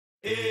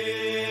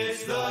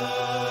It's the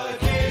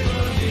Game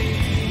of the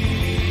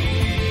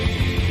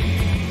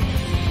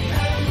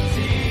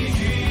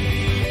MTGO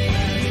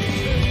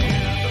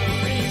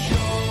Show.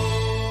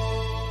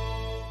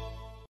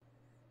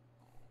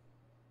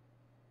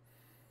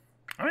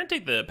 I'm gonna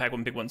take the Pack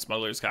 1 Pick 1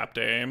 Smuggler's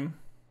Copter.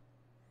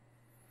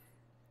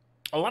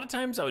 A lot of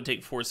times I would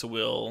take Force of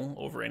Will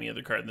over any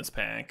other card in this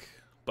pack,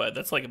 but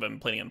that's like if I'm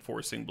planning on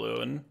forcing blue,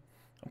 and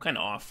I'm kind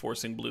of off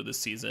forcing blue this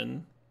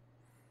season.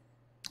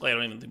 Like, I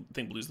don't even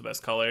think blue's the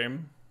best color.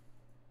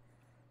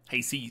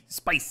 Hey, see,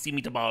 Spicy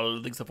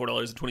Meatball, thanks for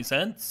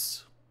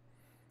 $4.20.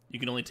 You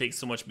can only take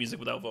so much music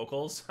without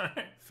vocals.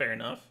 Fair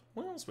enough.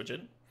 Well, I'll switch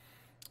it.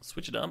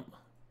 Switch it up.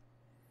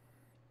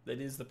 That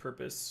is the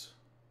purpose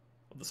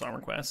of the song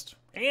request.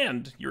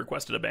 And you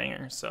requested a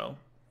banger, so.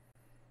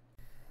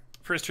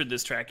 First heard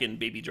this track in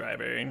Baby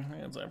Driver.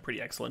 It's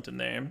pretty excellent in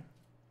there.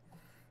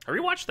 I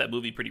rewatched that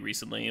movie pretty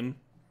recently.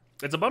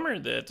 It's a bummer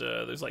that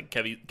there's like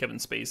Kevin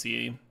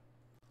Spacey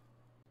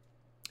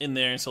in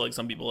there, so like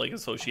some people like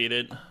associate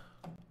it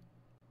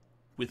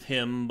with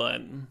him, but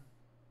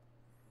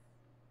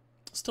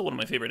still one of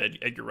my favorite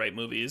Edgar Wright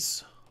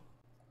movies.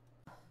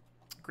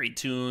 Great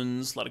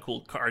tunes, a lot of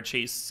cool car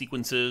chase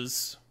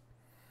sequences,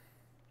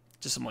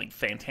 just some like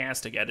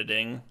fantastic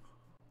editing.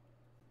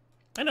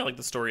 I know, like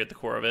the story at the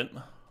core of it.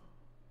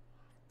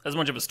 As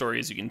much of a story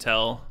as you can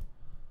tell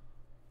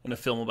in a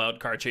film about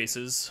car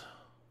chases.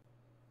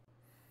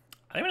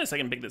 I'm gonna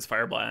second pick this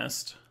Fire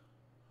Blast.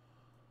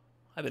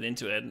 I've been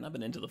into it. I've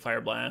been into the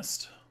Fire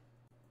Blast.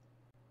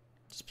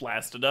 Just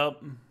blast it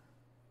up.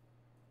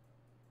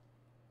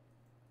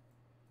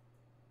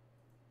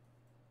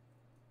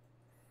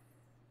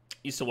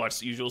 Used to watch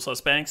The Usual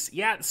Suspects.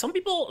 Yeah, some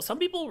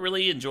people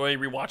really enjoy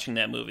rewatching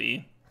that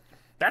movie.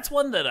 That's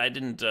one that I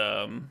didn't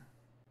find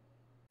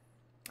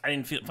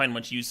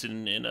much use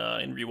in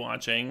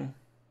rewatching,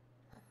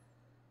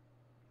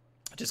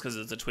 just because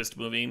it's a twist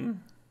movie.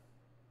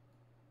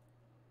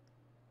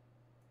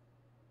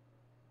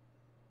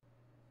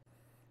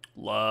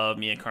 Love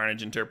me a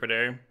Carnage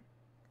Interpreter.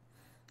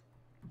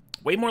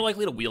 Way more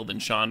likely to wheel than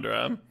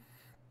Chandra,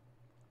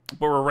 but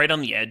we're right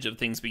on the edge of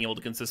things being able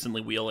to consistently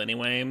wheel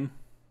anyway.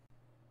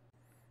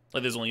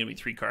 Like, there's only gonna be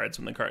 3 cards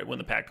when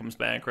the pack comes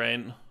back,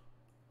 right?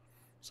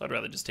 So I'd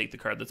rather just take the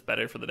card that's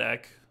better for the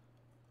deck,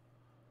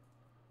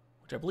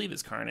 which I believe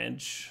is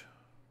Carnage.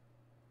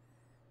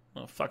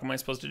 What the fuck am I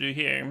supposed to do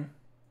here?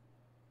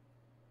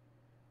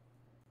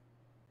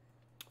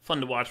 Fun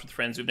to watch with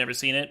friends who've never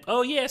seen it.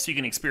 Oh yeah, so you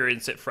can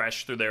experience it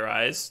fresh through their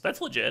eyes. That's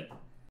legit.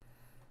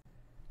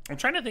 I'm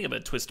trying to think of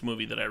a twist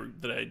movie that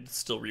I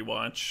still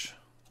rewatch.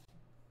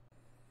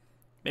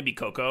 Maybe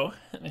Coco.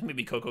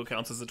 Maybe Coco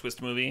counts as a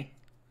twist movie.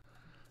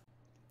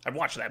 I've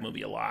watched that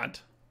movie a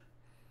lot,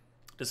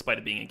 despite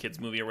it being a kid's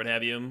movie or what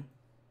have you.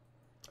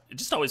 It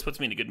just always puts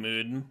me in a good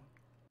mood.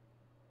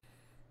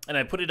 And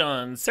I put it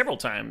on several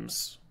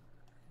times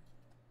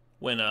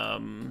when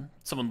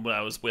someone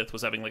I was with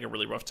was having like a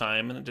really rough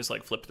time, and it just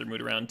like flipped their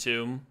mood around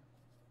too.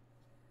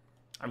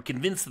 I'm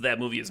convinced that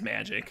movie is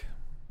magic.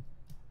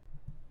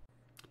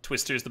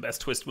 Twister's the best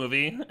twist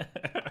movie.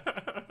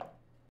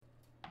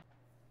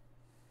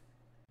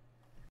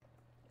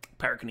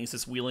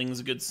 Pyrokinesis wheeling is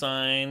a good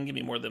sign. Give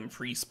me more of them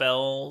free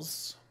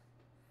spells.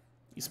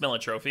 You smell a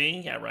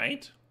trophy? Yeah,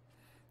 right.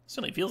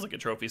 Certainly feels like a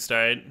trophy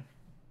start.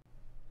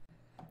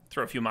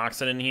 Throw a few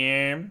Moxen in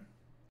here.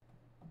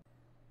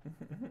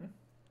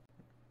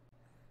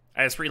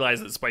 I just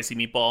realized that Spicy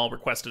Meatball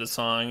requested a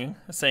song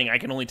saying I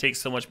can only take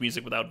so much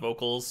music without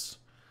vocals.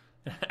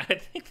 I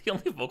think the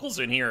only vocals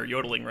in here are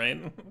yodeling,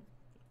 right?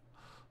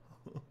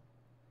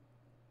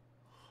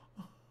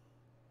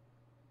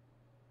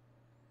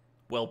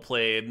 Well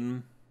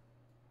played.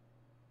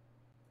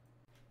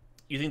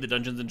 You think the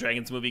Dungeons and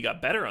Dragons movie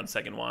got better on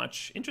second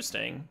watch?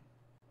 Interesting.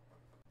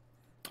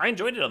 I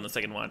enjoyed it on the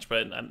second watch,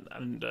 but I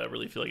didn't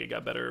really feel like it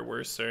got better or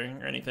worse or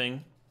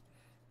anything.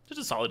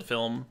 Just a solid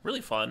film.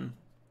 Really fun.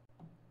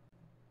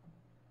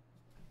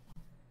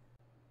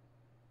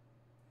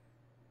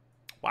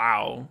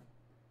 Wow.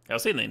 I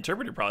was saying the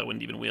Interpreter probably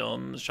wouldn't even wheel,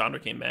 and Chandra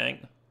came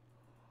back.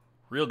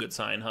 Real good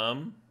sign,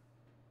 hum.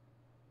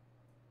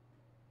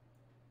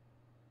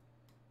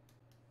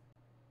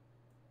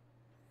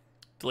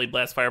 Delayed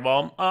Blast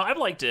Fireball. I've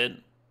liked it.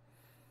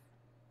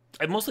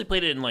 I've mostly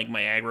played it in like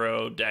my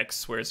aggro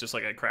decks where it's just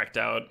like a cracked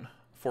out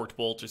Forked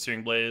Bolt or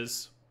Searing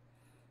Blaze.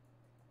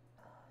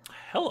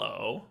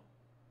 Hello.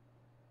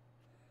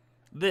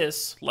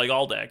 This, like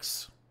all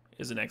decks,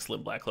 is an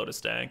excellent Black Lotus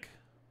deck.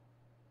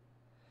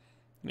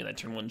 Give me that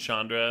turn 1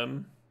 Chandra,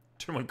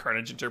 turn 1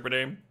 Carnage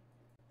Interpreter.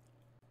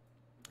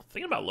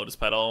 Thinking about Lotus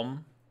Petal.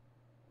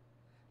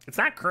 It's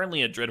not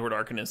currently a Dreadhorde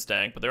Arcanist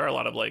deck, but there are a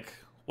lot of like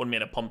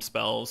 1-mana pump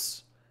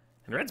spells.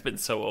 And red's been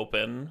so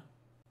open.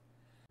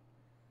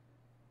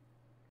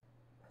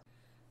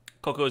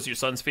 Coco is your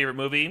son's favorite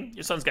movie?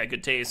 Your son's got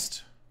good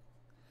taste.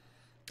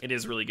 It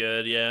is really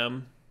good, yeah.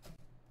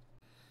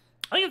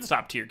 I think it's a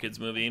top tier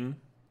kids movie.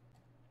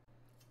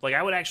 Like,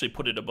 I would actually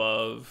put it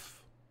above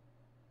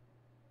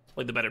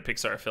like the better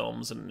Pixar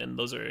films, and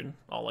those are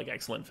all like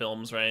excellent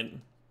films, right?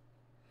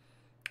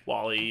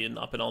 Wally and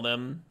Up and all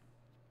them.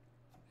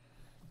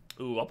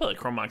 Ooh, I'll put like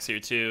Chromox here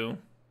too.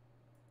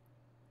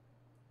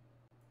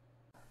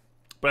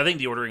 But I think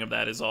the ordering of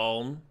that is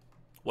all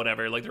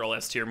whatever. Like they're all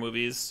S tier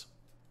movies.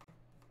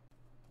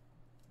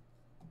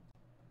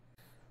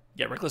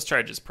 Yeah, Reckless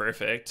Charge is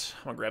perfect.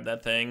 I'm gonna grab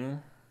that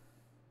thing.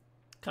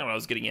 Kind of what I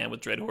was getting at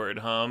with Dread Horde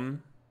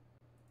Hum.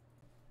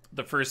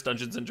 The first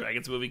Dungeons and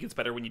Dragons movie gets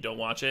better when you don't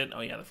watch it.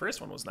 Oh yeah, the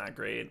first one was not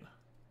great.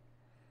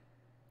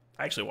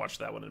 I actually watched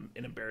that one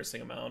an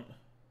embarrassing amount.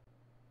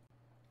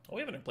 Oh,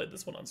 we haven't played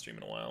this one on stream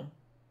in a while.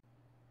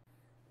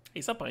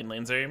 Hey, sup, Pine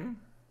Lancer?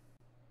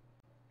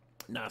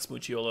 Nah,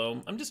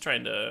 Smoochiolo. I'm just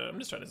trying to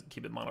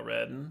keep it mono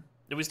red.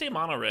 If we stay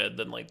mono red,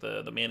 then like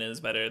the mana is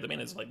better. The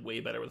mana is like way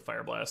better with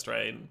Fire Blast,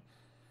 right?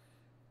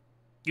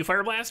 You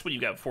Fire Blast when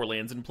you got 4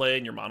 lands in play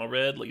and you're mono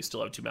red, like you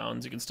still have 2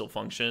 mountains, you can still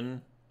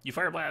function. You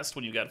Fire Blast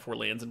when you got 4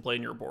 lands in play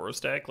and you're a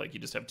Boros deck, like you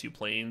just have 2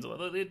 planes.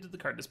 The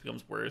card just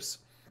becomes worse.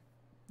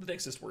 The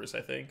deck's just worse, I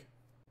think.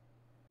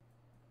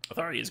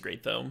 Authority is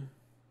great though.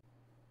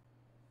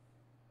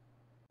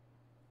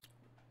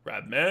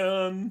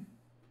 Radman.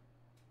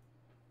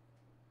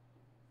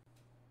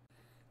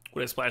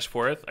 Would I splash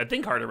 4th? I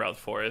think harder route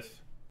 4th.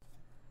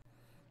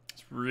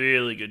 It's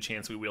really good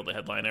chance we wield a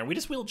Headliner. We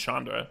just wheeled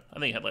Chandra. I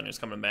think Headliner's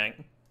coming back.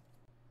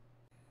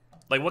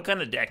 Like, what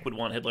kind of deck would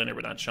want Headliner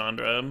but not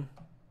Chandra?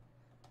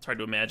 It's hard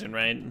to imagine,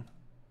 right?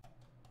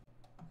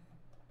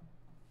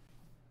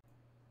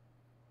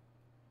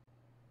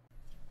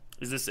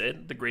 Is this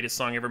it? The greatest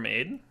song ever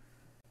made?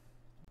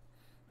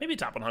 Maybe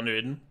top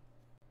 100.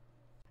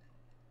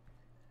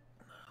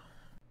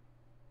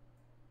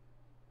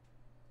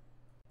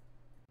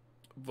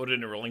 Voted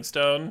in a Rolling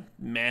Stone?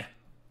 Meh.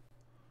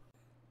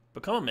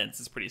 Become Immense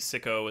is pretty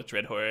sicko with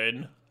Dread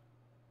Horde.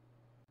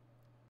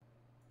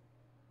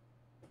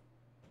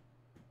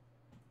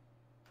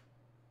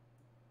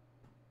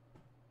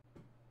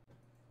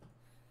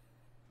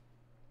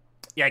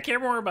 Yeah, I care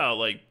more about,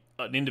 like,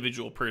 an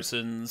individual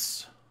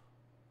person's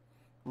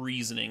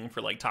reasoning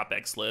for, like, top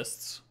X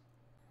lists.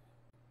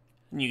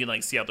 And you can,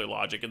 like, see out their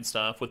logic and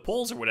stuff. With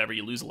polls or whatever,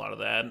 you lose a lot of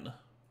that.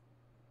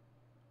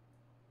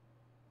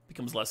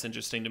 Becomes less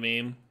interesting to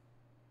me.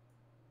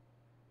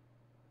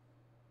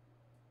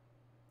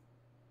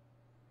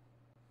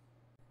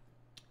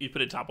 You'd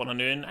put it top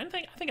 100? I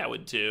think I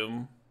would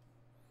too.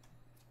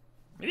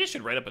 Maybe I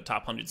should write up a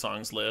top 100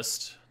 songs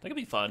list. That could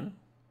be fun.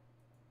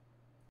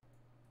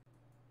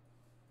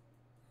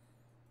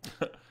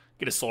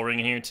 Get a Soul Ring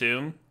in here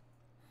too.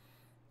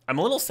 I'm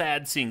a little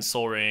sad seeing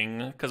Soul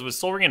Ring, because with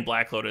Soul Ring and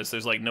Black Lotus,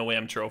 there's like no way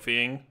I'm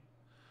trophying.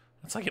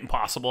 It's like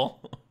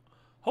impossible.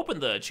 Hoping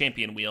the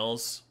champion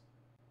wheels.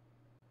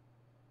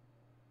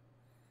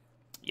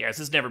 Yeah, this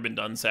has never been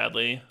done,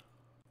 sadly.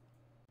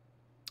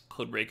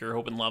 Codebreaker,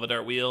 hoping Lava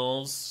Dart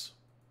wheels.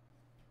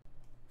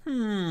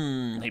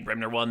 Hey,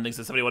 Bremner 1 thinks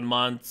it's 71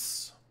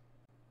 months.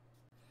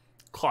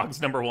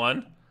 Clogs number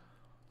 1.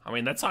 I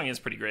mean, that song is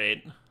pretty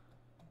great.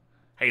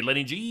 Hey,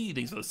 Lenny G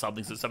thinks for the sub,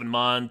 thinks it's 7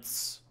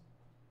 months.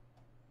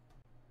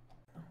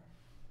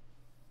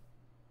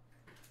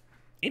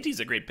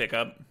 Inti's a great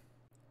pickup.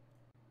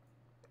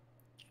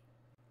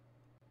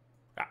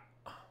 Ah.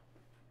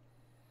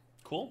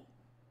 Cool.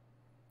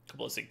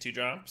 Couple of sick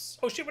 2-drops.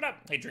 Oh shit, what up?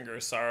 Hey, Drinker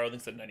of Sorrow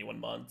thinks that 91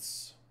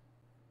 months.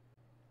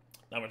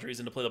 Not much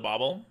reason to play the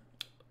bauble.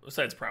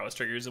 Besides prowess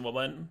triggers and what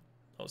went.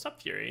 Oh, what's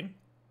up, Fury?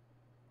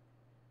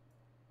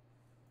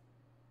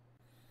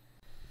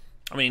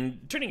 I mean,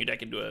 turning your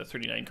deck into a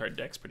 39 card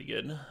deck's pretty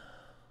good.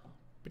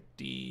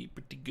 Pretty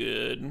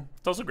good.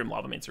 It's also Grim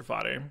Lava Mates or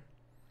fodder.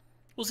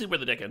 We'll see where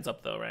the deck ends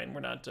up though, right? We're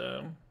not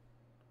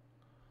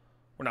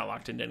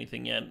locked into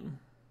anything yet.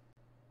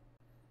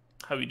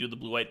 How do you do the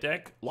blue-white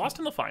deck? Lost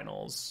in the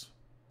finals.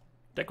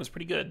 Deck was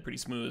pretty good, pretty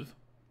smooth.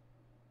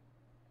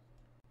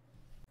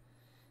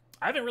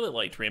 I haven't really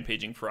liked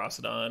Rampaging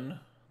Ferocidon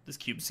this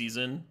cube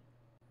season.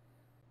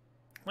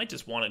 Might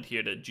just want it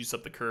here to juice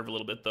up the curve a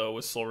little bit, though,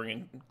 with Soul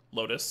Ring and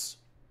Lotus.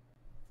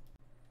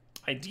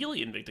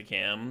 Ideally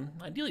Invicticam.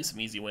 Ideally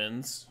some easy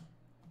wins.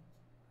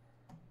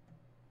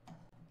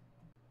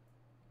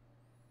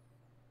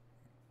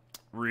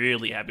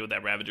 Really happy with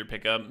that Ravager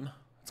pickup.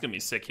 It's gonna be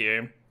sick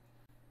here.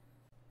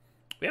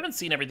 We haven't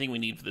seen everything we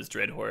need for this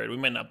Dread Horde. We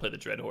might not play the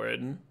Dread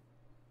Horde.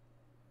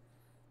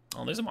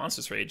 Oh, there's a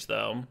Monstrous Rage,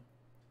 though.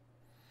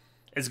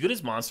 As good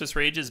as Monstrous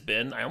Rage has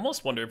been, I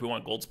almost wonder if we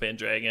want Goldspan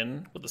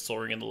Dragon with the Soul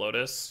Ring and the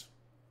Lotus.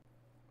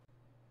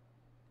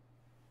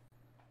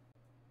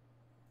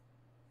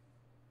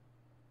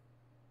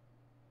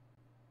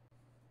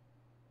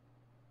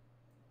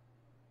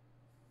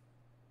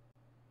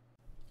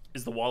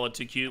 Is the wallet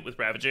too cute with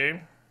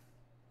Ravager?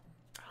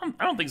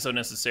 I don't think so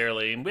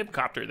necessarily. We have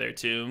Copter there,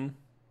 too.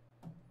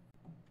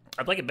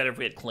 I'd like it better if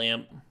we had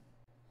Clamp.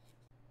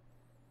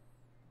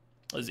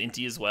 There's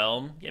Inti as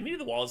well. Yeah, maybe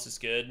the wall is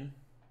just good.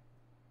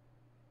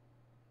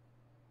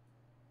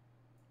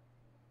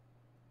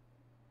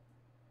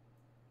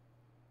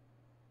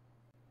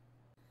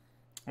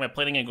 Am I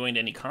planning on going to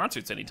any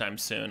concerts anytime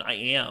soon? I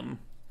am.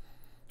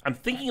 I'm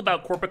thinking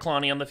about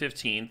Corpiclani on the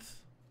 15th.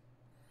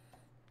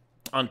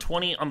 On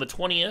the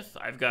 20th,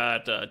 I've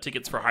got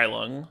tickets for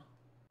Heilung.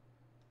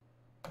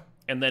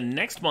 And then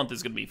next month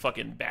is gonna be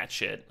fucking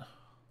batshit.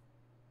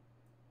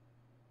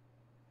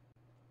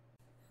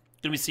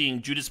 Gonna be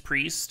seeing Judas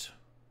Priest,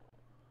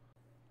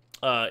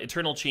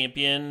 Eternal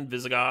Champion,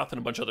 Visigoth, and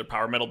a bunch of other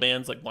power metal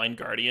bands like Blind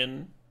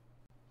Guardian.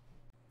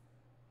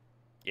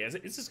 Yeah,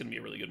 it's just gonna be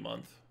a really good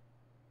month.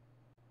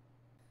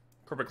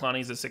 Corporate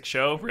Clowny's a sick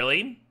show,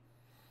 really?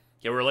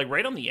 Yeah, we're like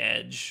right on the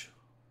edge.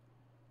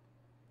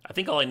 I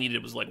think all I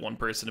needed was like one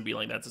person to be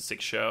like, that's a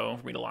sick show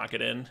for me to lock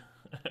it in.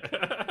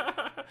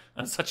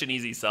 That's such an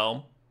easy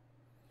sell.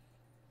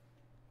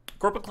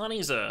 Corporate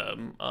Clowny's a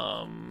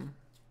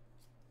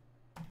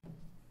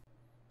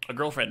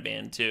girlfriend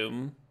band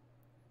too.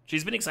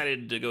 She's been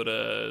excited to go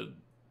to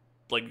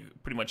like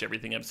pretty much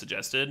everything I've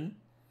suggested,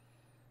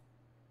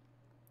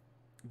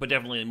 but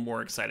definitely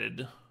more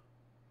excited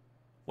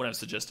when I've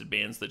suggested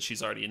bands that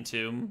she's already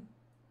into.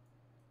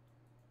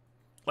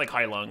 Like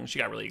Heilung, she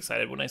got really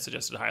excited when I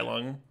suggested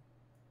Heilung.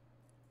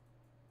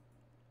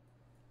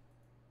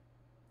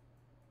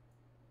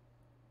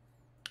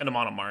 And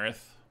Amon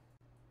Amarth.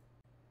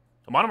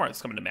 Amon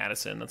Amarth's coming to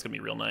Madison. That's gonna be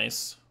real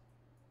nice.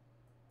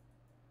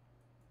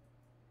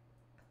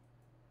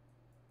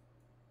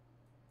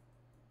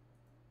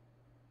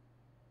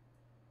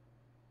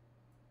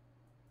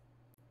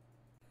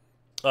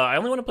 I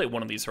only want to play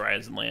one of these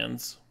Horizon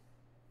lands.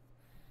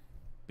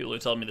 People are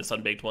telling me this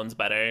Unbaked one's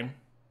better.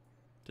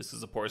 This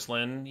is a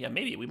Porcelain. Yeah,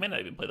 maybe. We might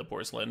not even play the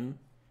Porcelain.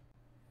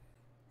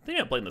 I think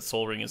I'm playing the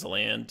Soul Ring as a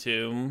land,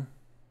 too.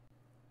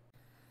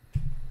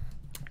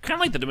 Kind of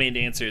like the Domain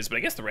Dancers, but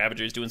I guess the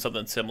Ravager's doing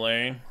something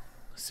similar.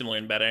 Similar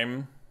and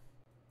better.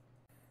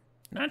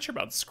 Not sure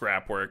about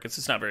Scrapwork. It's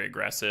just not very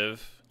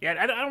aggressive. Yeah,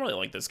 I don't really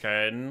like this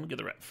card. We'll get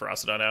the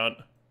Ferocidon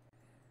out.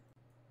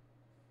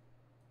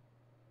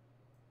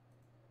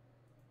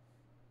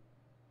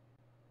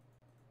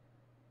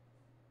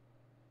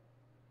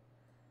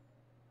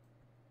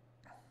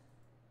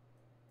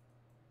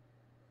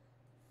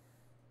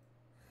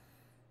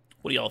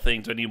 What do y'all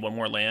think? Do I need one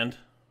more land?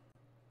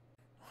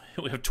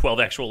 We have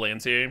 12 actual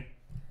lands here.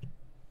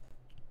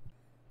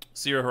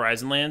 0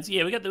 Horizon lands.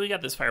 Yeah, we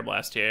got this Fire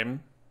Blast here.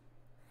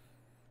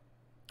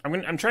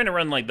 I'm trying to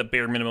run like the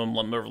bare minimum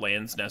number of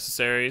lands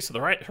necessary. So the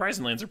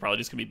Horizon lands are probably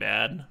just gonna be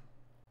bad.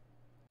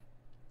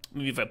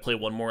 Maybe if I play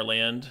one more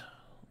land,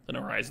 then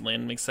a Horizon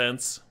land makes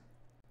sense.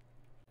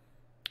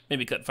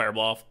 Maybe cut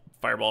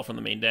Fireball from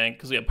the main deck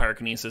because we have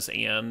Pyrokinesis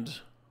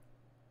and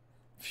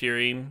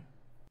Fury.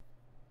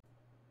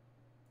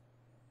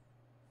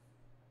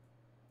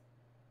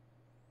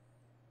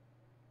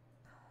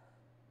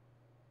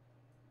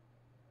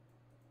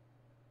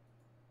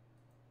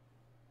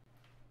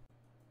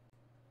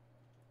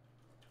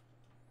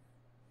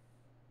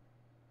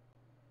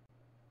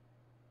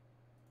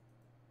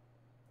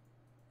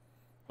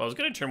 Well, I was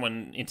gonna turn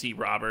one into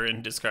Robber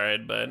and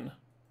discard, but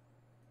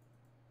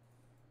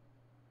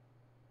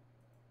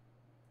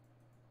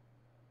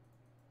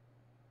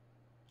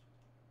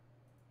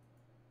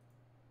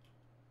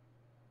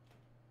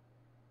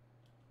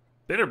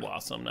Bitter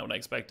Blossom, not what I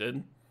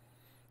expected.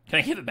 Can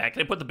I give it back?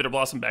 Can I put the Bitter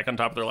Blossom back on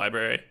top of their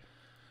library?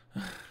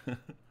 This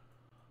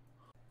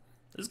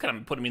is kind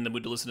of putting me in the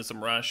mood to listen to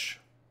some Rush.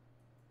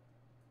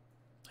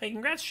 Hey,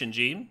 congrats,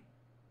 Shinji.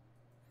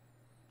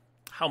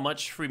 How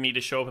much for me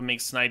to show up and make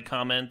snide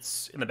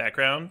comments in the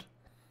background?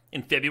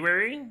 In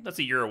February? That's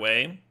a year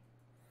away.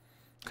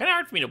 Kind of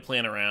hard for me to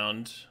plan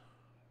around.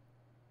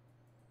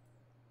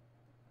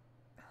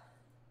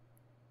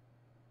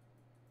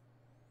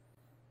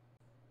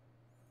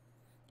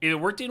 If it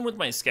worked in with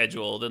my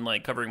schedule, then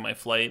like covering my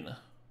flight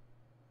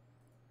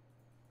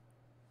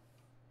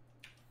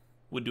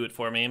would do it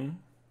for me.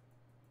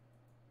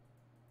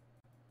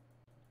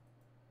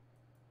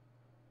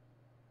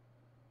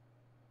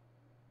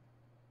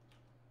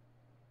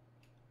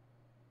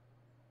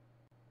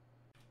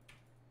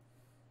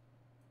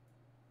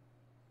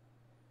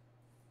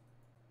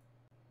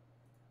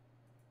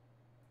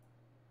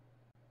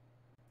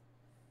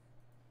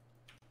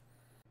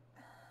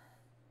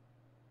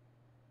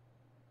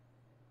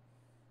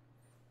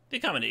 The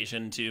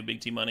accommodation to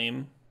Big T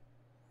Money.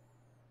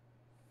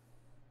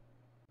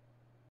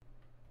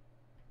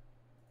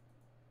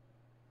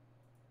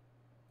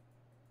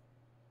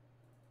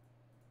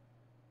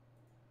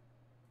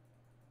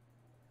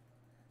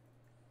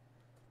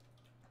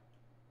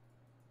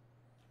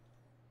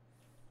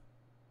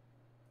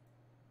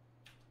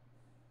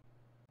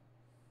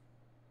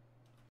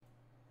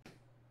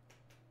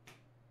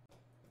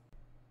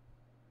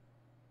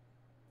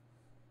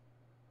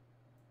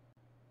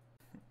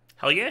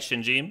 Hell yeah,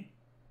 Shinji.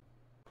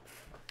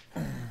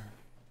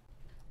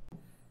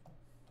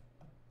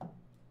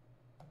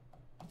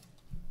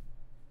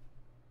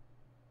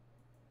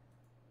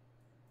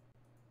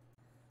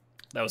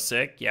 That was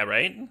sick. Yeah,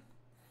 right?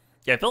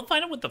 Yeah, I felt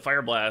fine with the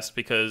Fire Blast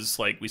because,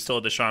 like, we still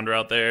had the Chandra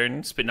out there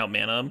and spitting out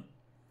mana.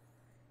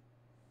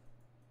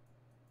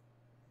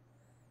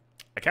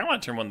 I kind of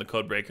want to turn one the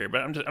Codebreaker,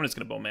 but I'm just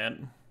gonna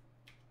Bowman.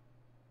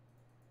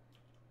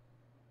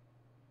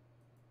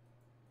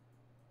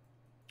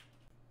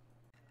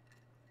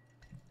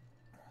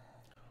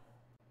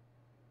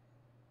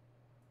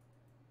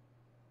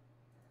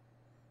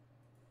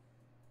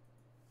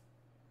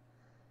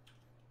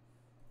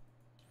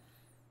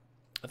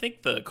 I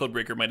think the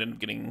Codebreaker might end up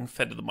getting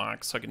fed to the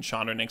mox, so I can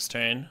Chandra next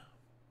turn.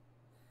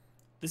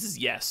 This is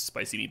Yes,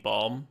 Spicy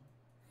Meatball.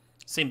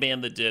 Same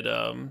band that did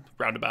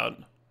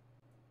Roundabout.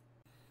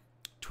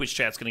 Twitch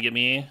chat's gonna get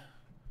me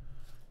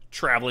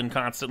traveling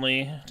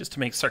constantly just to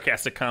make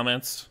sarcastic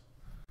comments.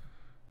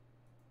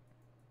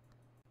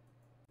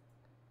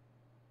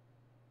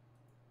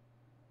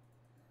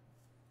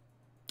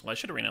 Well, I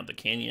should have ran out the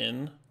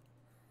canyon.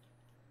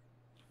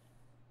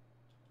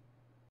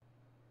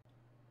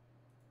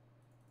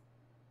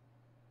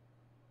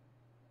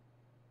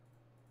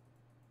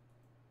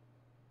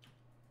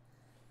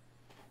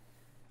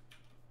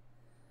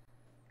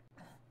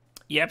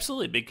 Yeah,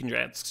 absolutely. Big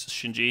congrats,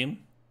 Shinji.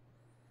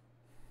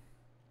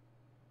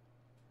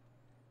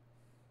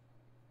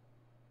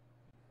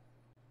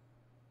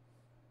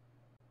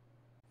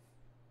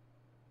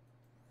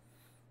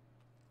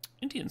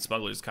 Indian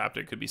Smuggler's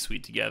Copter could be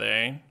sweet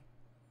together.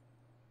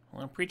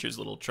 Well, Preacher's a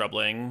little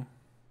troubling.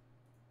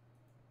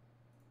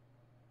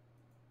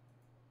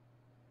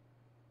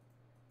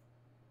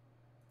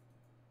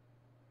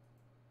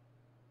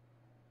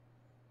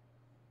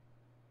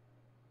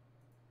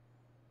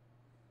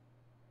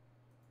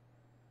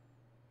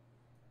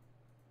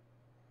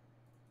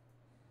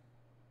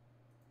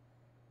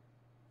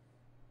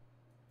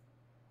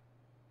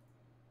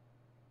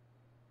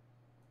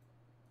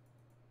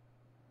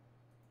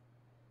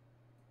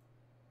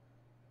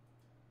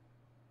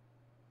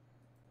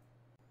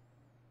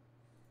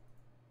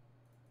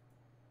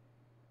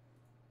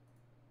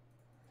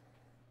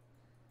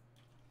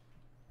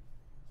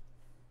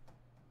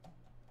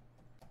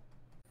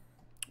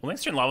 Well,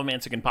 next turn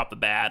Lavamancer can pop the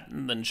bat,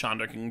 and then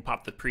Chandra can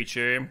pop the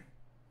Preacher.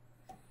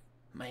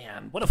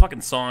 Man, what a fucking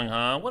song,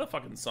 huh? What a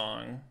fucking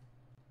song.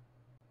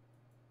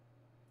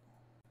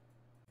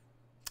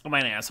 Am I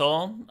an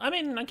asshole? I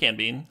mean, I can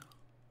be.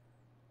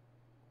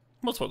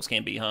 Most folks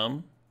can be, huh?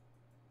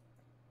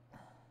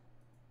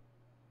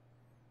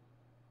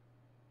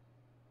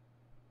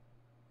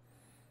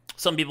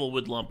 Some people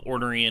would lump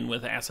ornery in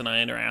with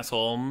asinine or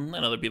asshole, and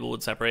other people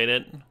would separate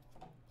it.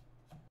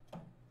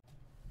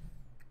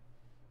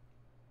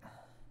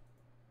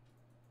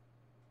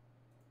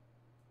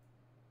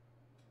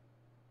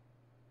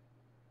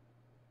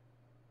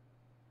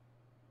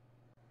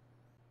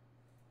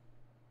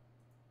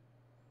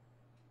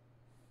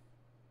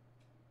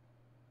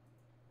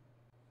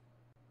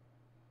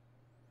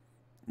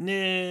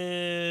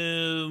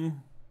 No.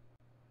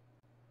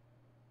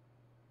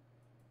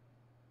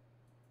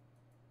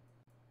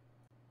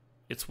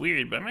 It's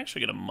weird, but I'm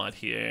actually gonna mutt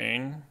here.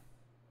 And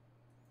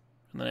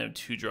then I have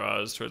 2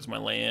 draws towards my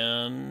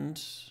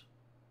land.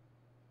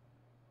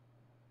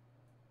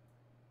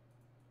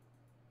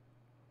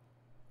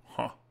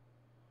 Huh.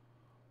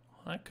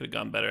 That could have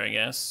gone better, I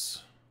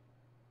guess.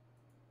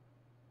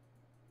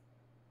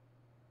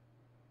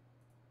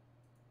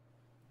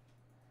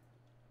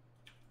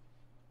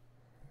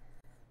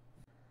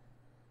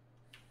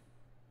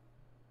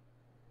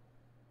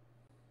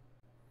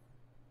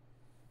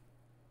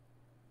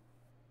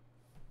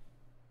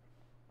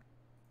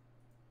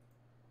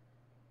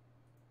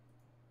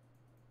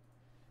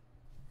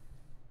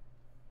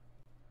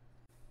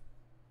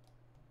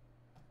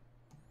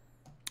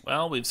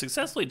 Well, we've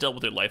successfully dealt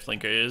with their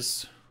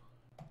lifelinkers.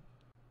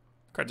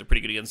 Cards are pretty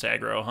good against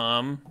aggro,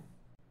 huh?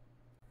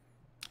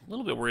 A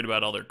little bit worried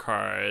about all their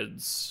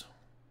cards.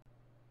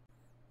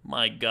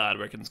 My god,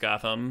 reckons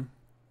Gotham.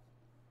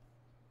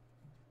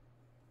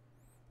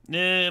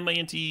 Nah, my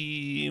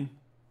anti.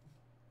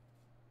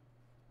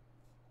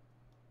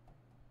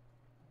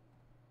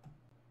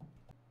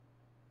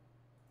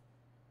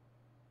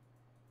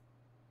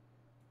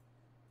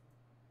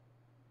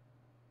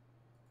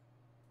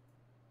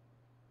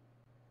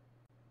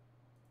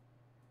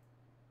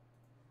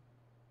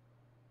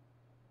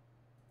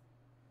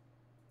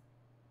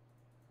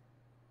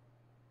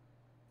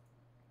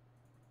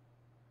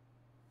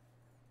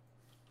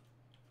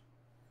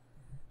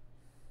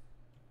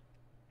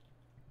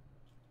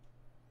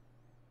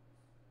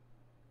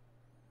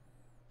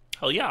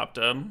 Hell yeah,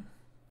 Optum.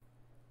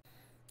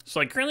 So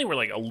like currently we're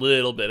like a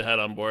little bit ahead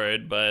on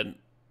board, but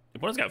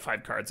opponent's got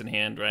 5 cards in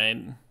hand,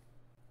 right?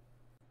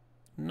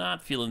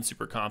 Not feeling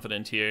super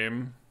confident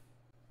here.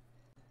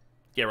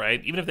 Yeah,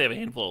 right. Even if they have a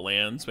handful of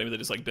lands, maybe they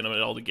just like bin them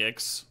at all the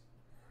Gix.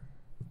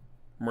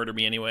 Murder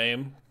me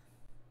anyway.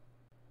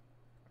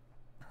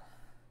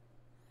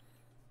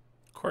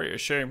 Courier,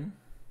 sure.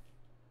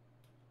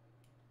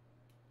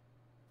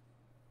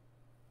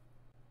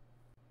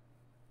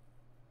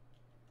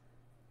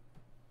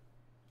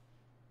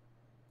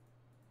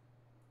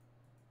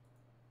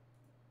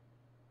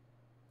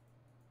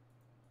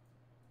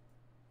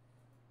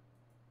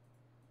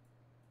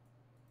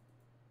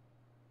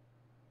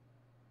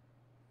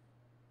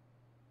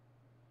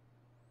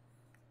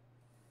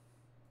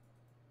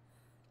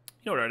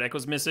 You know what our deck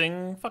was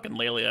missing? Fucking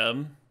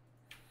Lelia.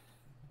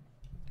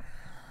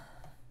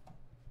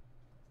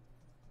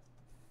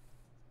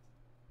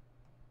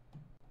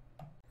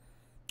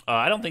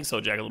 I don't think so,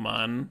 Jack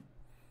Lemon.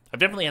 I've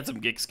definitely had some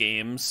Gix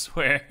games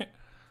where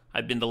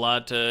I've been to a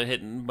lot,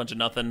 hitting a bunch of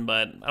nothing,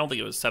 but I don't think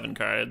it was 7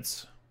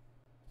 cards.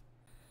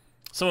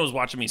 Someone was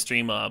watching me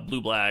stream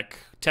blue-black,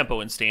 tempo,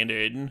 and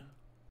standard,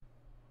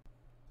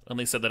 and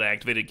they said that I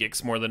activated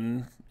Gix more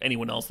than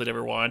anyone else they'd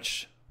ever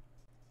watch.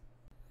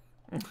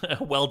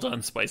 Well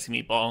done, Spicy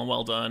Meatball,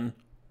 well done.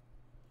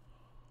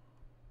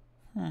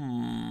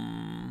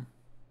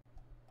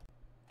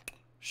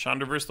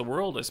 Chandra vs. the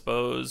World, I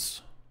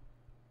suppose.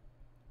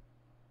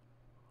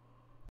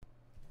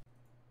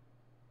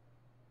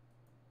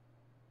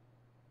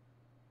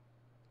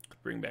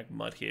 Could bring back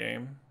Mutt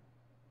here.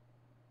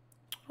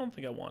 I don't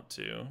think I want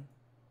to.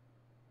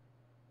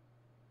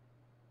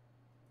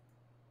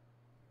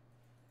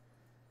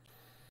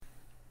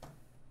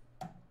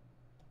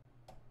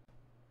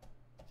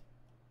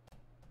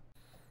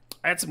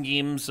 I had some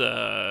games,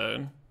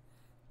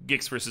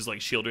 Gix versus like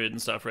Shieldred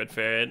and stuff, Red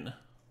Ferret.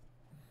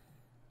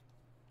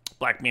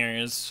 Black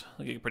Mirrors,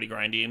 looking pretty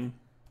grindy.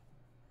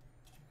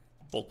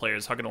 Both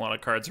players hugging a lot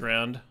of cards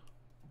around.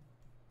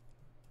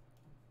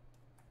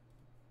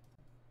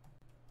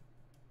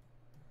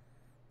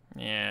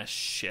 Yeah,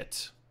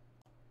 shit.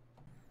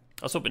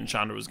 I was hoping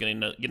Chandra was going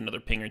to get another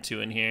ping or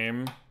two in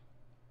here.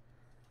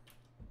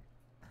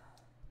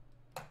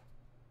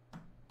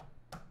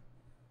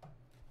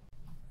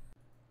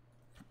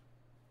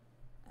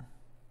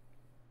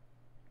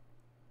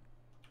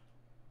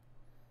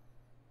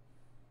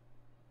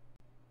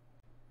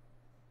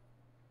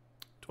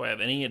 Do I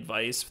have any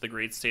advice for the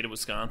great state of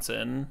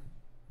Wisconsin?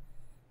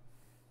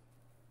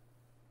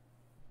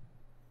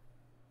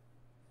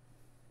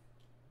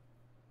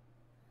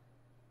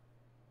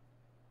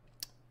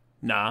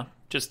 Nah,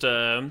 just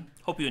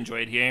hope you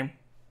enjoyed here.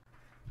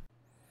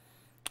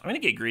 I'm gonna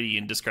get greedy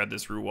and discard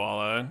this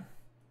Ruwala.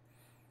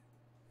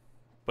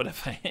 But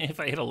if I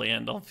hit a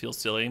land, I'll feel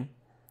silly.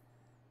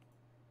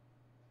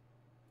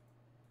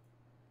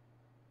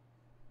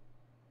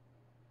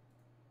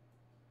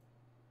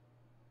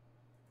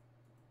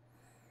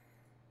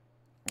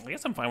 I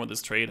guess I'm fine with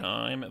this trade, huh?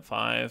 I'm at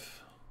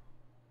 5.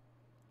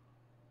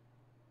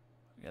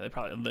 Yeah, they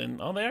probably then.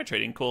 Oh, they are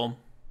trading. Cool.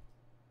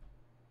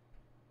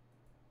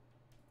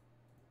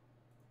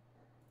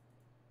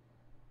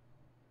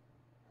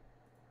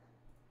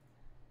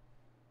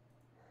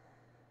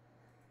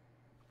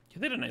 Yeah,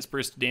 they had a nice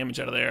burst of damage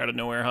out of there, out of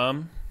nowhere, huh?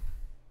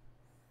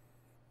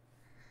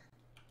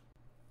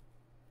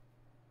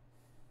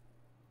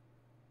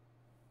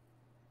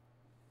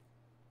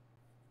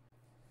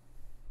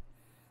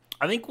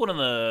 I think one of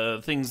the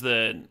things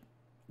that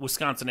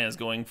Wisconsin has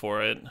going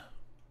for it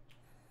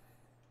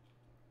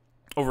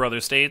over other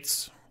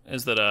states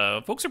is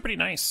that folks are pretty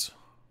nice.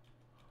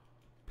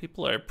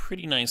 People are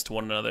pretty nice to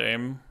one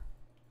another.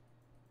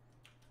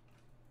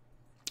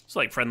 It's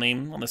like friendly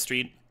on the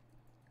street.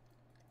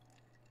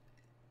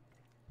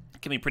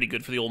 Can be pretty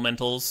good for the old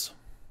mentals.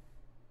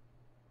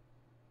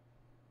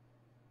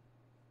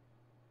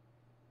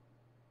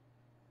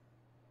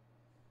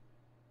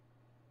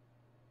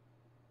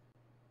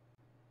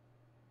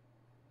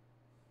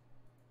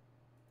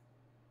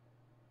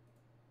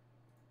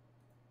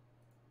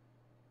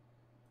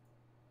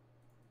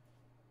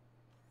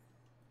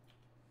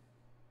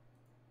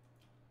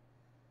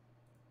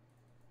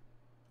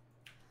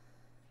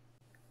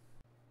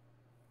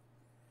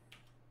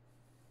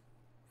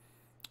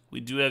 We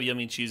do have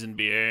yummy cheese and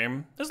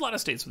beer. There's a lot of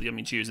states with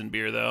yummy cheese and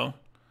beer, though.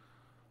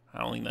 I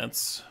don't think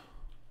that's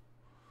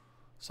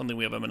something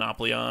we have a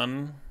monopoly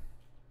on.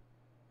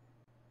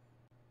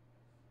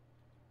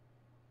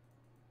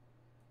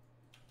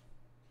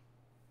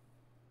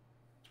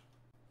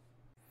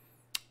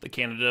 The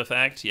Canada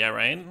effect, yeah,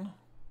 right?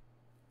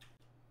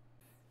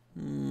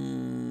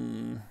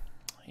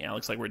 Yeah,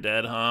 looks like we're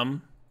dead, huh?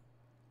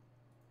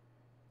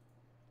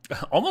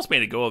 Almost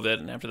made a go of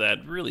it after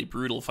that really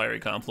brutal fiery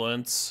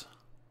confluence.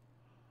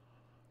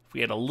 If we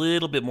had a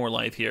little bit more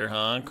life here,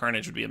 huh?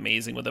 Carnage would be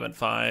amazing with them at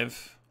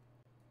 5.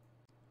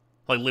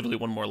 Like, literally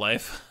one more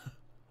life.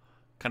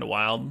 Kind of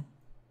wild.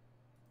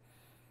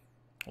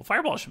 Well,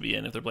 Fireball should be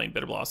in if they're playing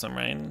Bitter Blossom,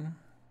 right?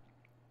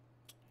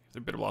 If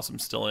their Bitter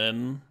Blossom's still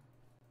in.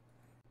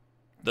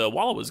 The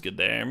Walla was good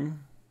there.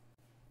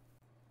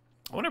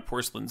 I wonder if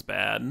Porcelain's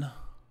bad.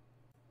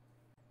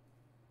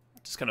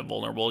 Just kind of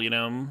vulnerable, you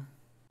know?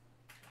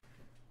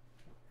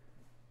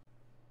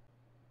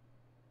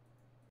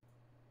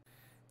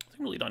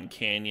 Lead on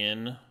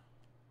Canyon. In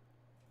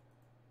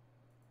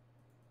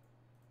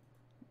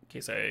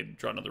case I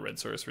draw another red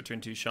source for turn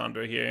 2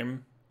 Chandra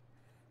here.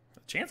 A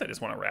chance I just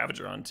want a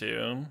Ravager on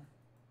too.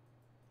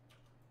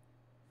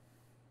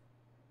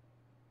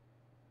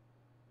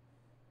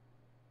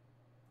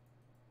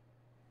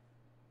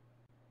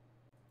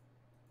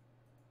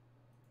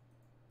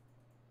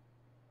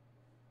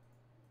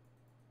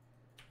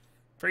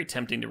 Very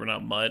tempting to run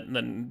out Mutt and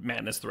then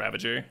Madness the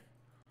Ravager.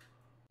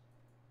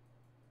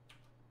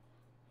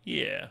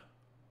 Yeah.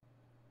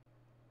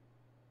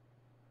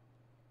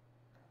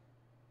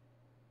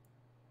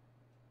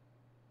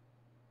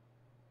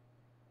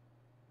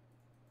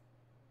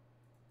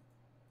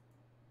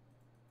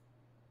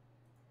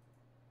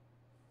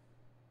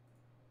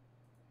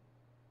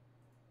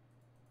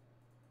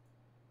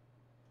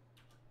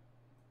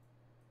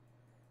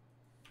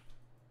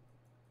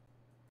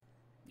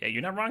 Yeah,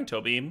 you're not wrong,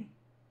 Toby.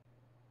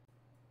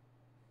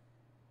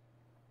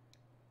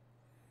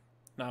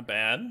 Not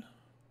bad.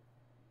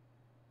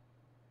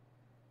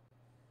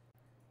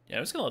 Yeah,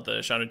 I'm just gonna let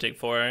the Chandra take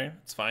 4.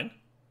 It's fine.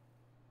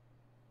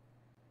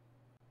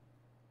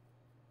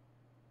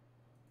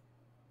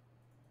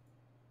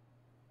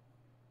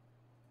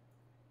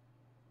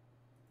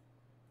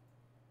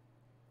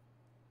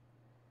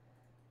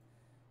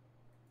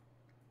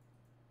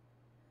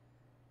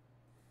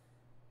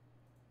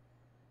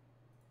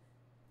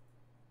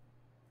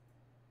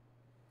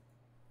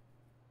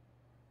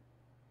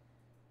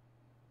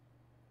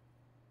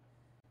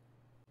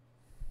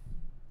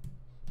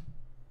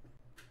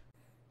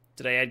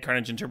 Did I add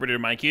Carnage Interpreter to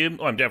my cube?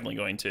 Oh, I'm definitely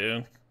going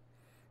to.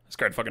 This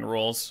card fucking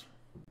rolls.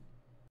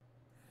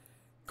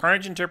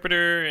 Carnage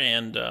Interpreter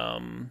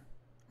and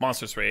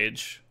Monstrous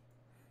Rage.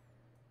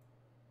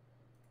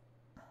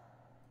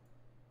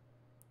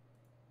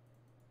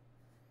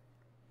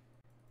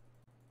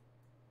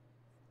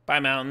 Bye,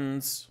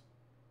 Mountains.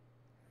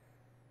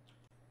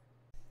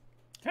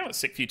 Kind of a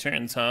sick few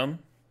turns, huh?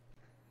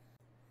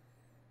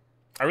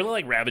 I really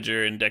like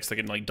Ravager and decks that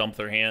can like dump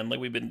their hand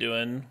like we've been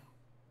doing.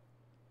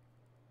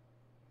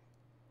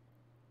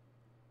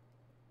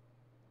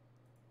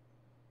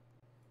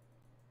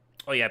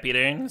 Oh yeah,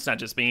 Peter, it's not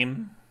just me.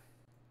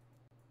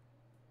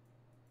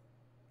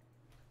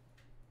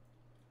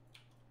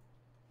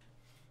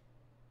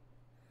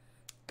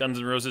 Guns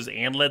N' Roses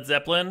and Led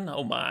Zeppelin?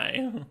 Oh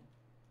my.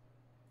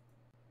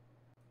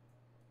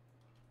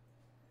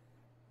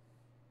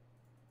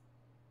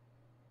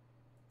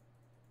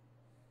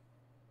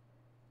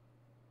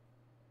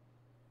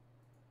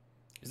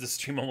 Is the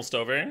stream almost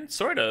over?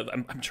 Sort of.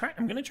 I'm gonna try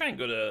and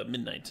go to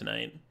midnight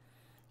tonight.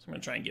 So I'm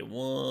gonna try and get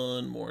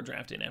one more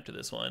draft in after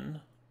this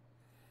one.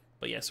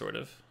 But yeah, sort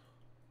of.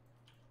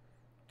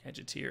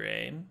 Gadgeteer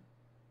aim.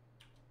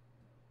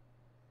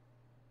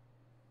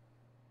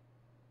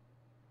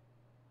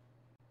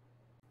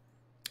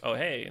 Oh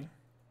hey.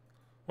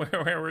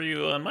 Where were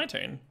you on my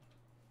turn?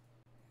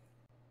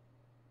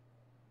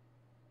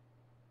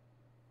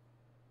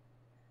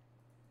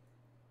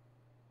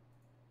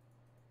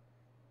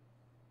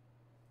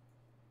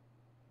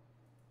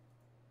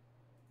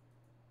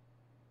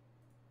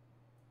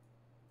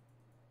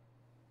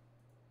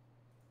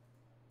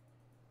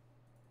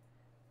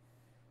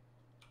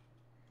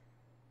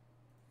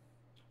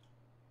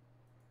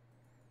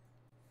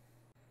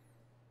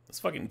 This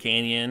fucking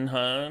canyon,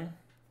 huh?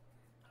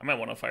 I might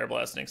want to Fire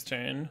Blast next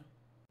turn.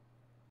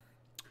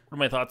 What are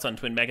my thoughts on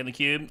Twin back in the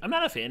cube? I'm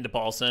not a fan of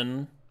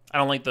Paulson. I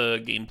don't like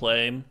the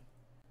gameplay.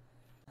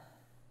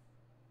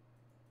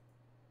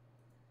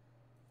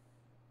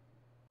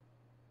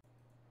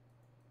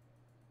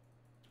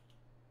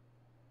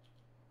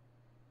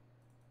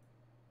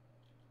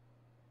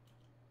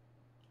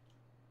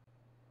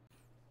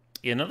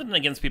 Yeah, nothing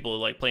against people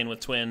who like playing with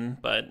Twin,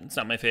 but it's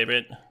not my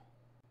favorite.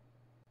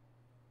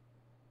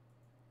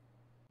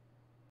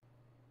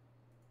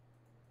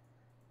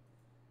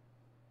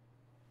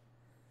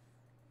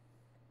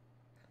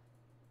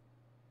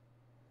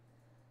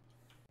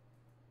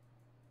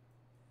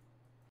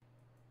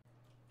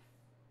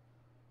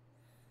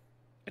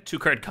 A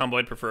 2-card combo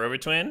I'd prefer over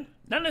Twin?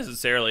 Not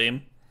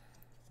necessarily.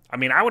 I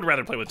mean, I would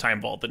rather play with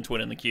Time Vault than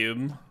Twin in the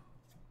cube.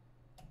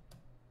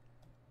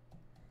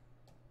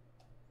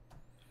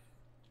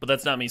 But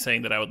that's not me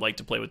saying that I would like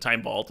to play with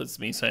Time Vault. It's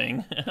me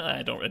saying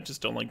I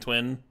just don't like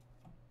Twin.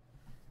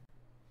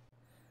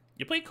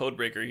 You play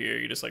Codebreaker here,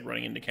 you're just like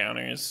running into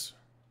counters.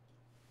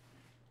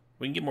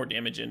 We can get more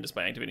damage in just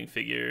by activating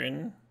Figure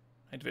and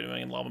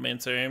activating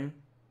Lavamancer.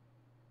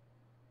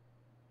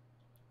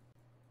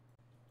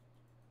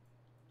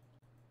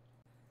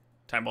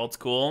 Time Vault's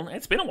cool.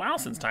 It's been a while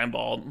since Time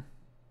Vault.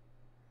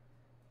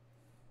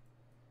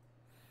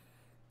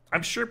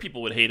 I'm sure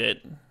people would hate it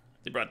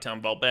if they brought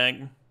Time Vault back.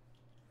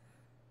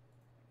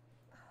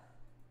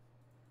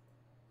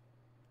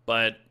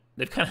 But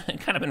they've kind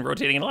of been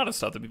rotating in a lot of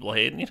stuff that people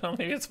hate, and you know,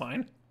 maybe it's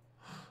fine.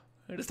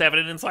 They're just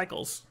having it in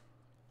cycles.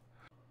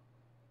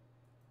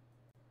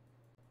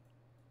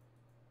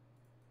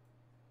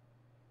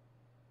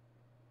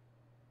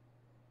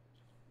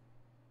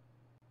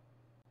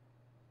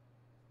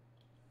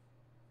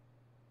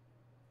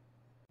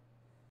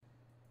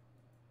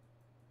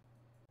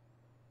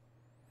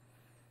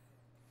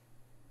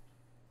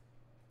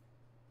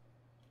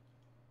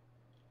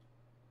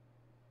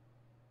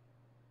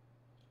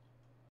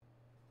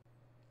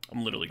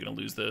 I'm literally gonna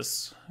lose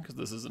this because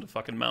this isn't a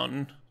fucking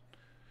mountain.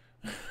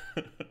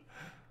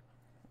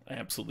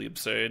 Absolutely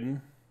absurd.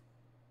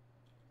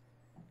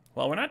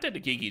 Well, we're not dead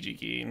to Kiki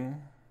Jiki.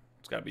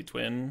 It's gotta be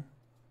Twin.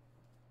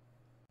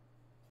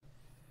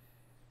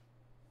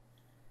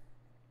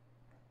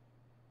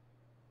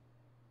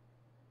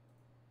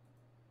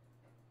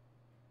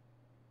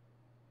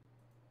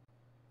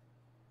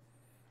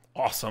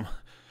 Awesome.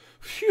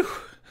 Phew.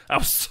 I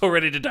was so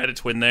ready to die to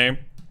Twin there.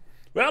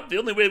 Well, the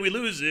only way we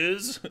lose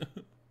is...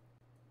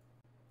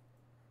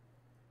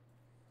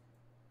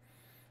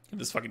 Get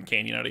this fucking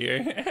canyon out of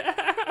here.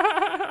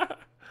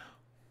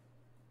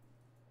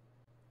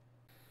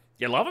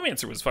 Yeah,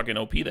 Lavamancer was fucking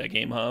OP that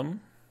game, huh?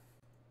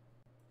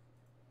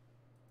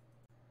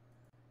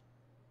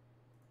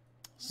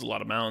 This is a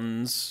lot of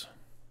mountains.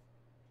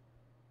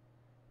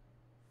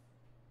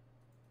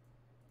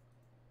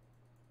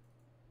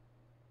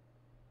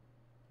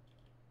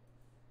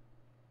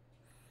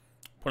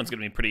 Opponent's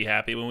gonna be pretty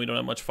happy when we don't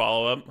have much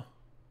follow-up.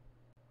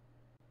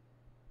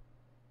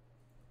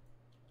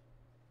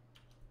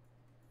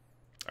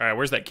 Alright,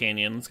 where's that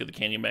canyon? Let's get the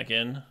canyon back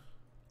in.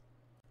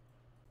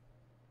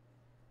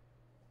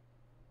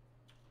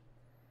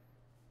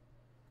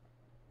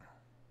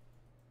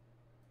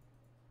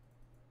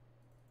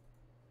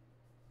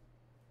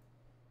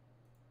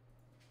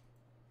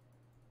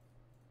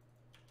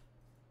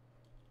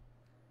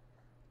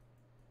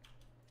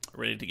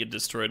 Ready to get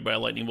destroyed by a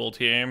lightning bolt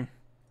here.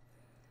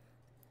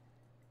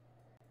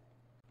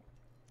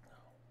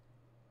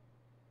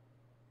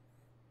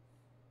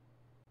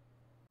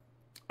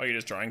 Oh, you're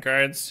just drawing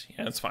cards?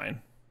 Yeah, that's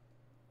fine.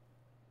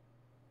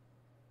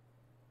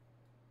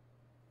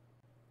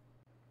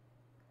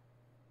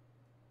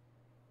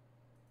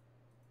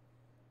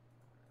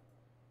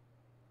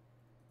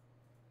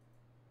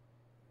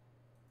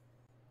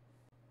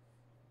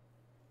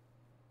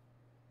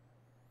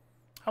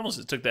 I almost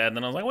just took that, and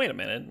then I was like, wait a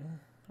minute.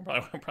 I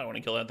probably want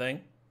to kill that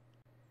thing.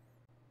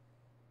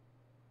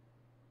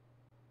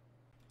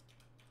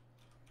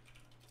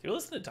 Did we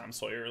listen to Tom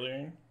Sawyer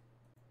earlier?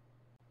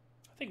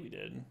 I think we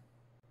did.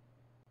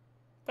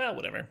 Well,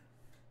 whatever.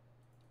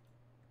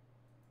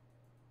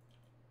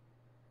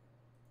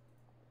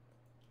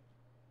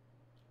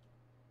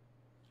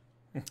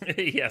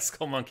 Yeah,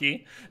 Skull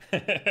Monkey.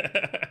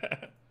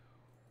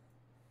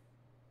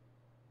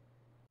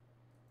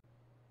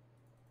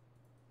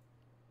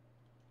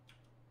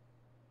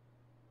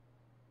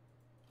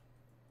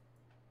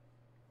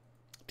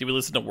 Did we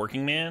listen to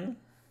Working Man?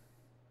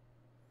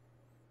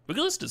 We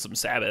could listen to some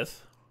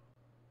Sabbath.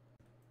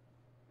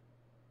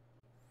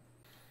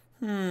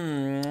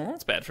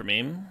 That's bad for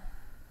me.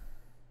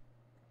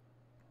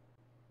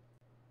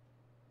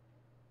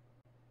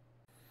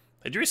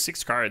 They drew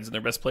 6 cards and their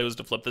best play was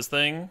to flip this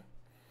thing.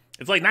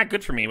 It's like not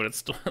good for me, but it's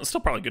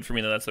still probably good for me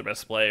that that's their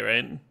best play,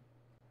 right?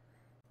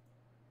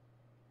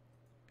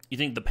 You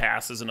think The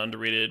Pass is an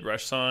underrated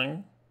Rush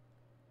song?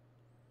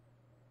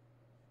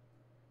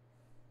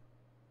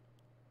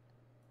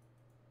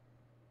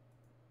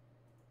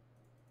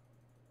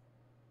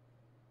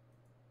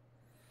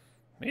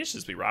 Maybe it should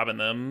just be robbing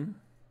them.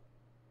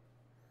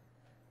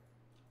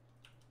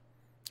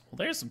 Well,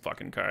 there's some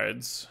fucking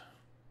cards.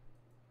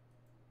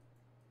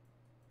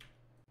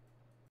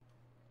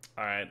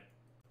 Alright.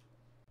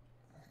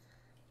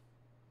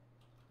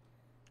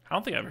 I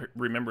don't think I've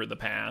remembered The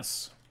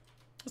Pass.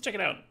 Let's check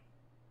it out.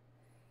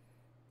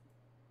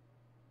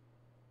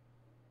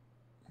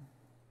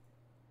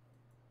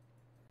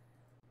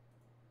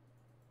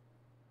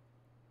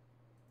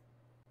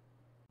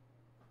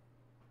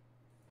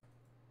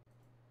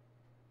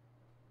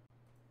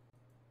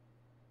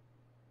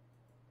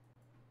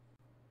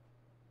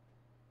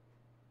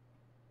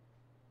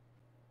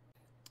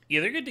 Yeah,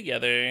 they're good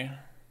together.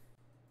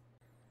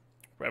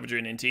 Ravager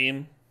and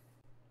Inti.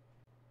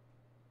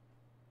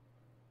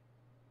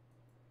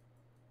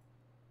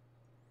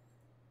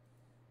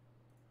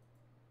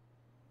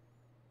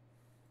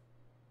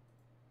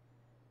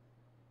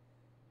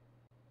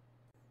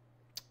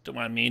 Don't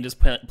mind me just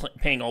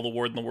paying all the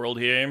ward in the world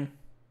here.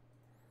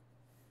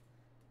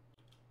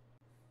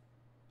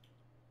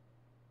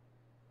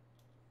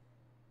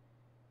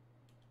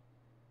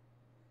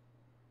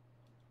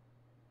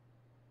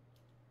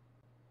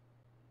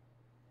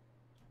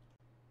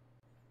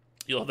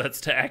 You love that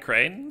stack,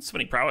 right? So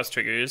many prowess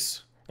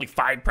triggers. Like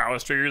 5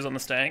 prowess triggers on the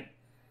stack.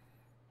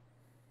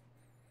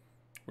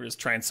 We're just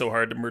trying so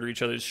hard to murder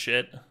each other's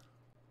shit.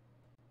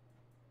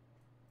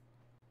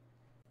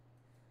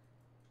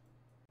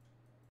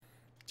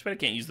 Too bad I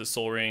can't use the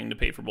Soul Ring to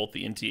pay for both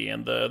the Inti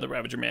and the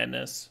Ravager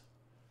Madness.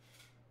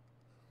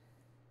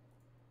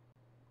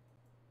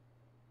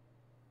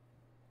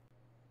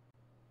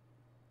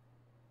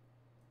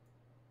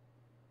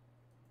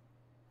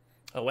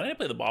 Oh, why did I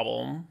play the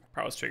Bauble?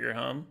 Prowess trigger,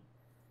 huh?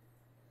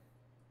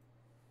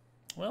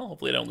 Well,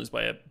 hopefully I don't lose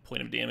by a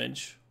point of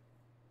damage.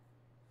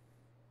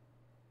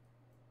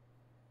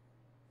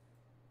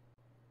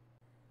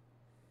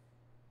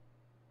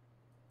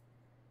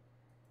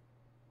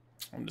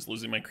 I'm just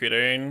losing my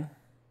critter.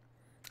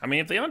 I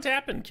mean, if they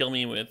untap and kill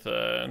me with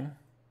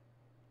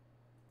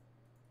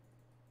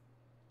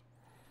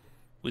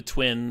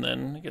Twin,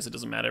 then I guess it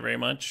doesn't matter very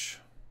much.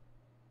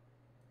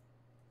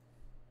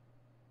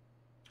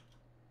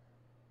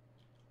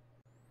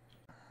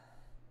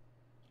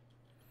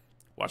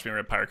 Watch me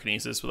rip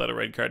Pyrokinesis without a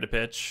red card to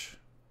pitch.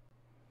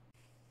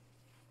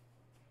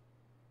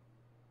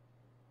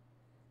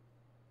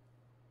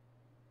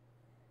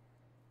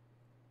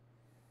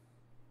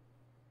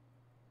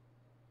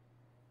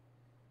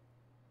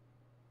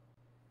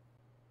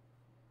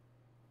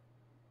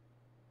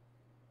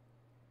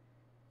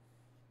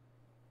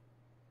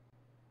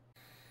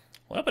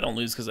 Well, I hope I don't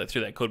lose because I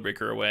threw that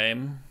Codebreaker away.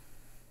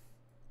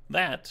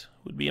 That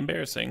would be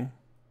embarrassing.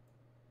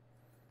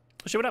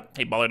 Show it up.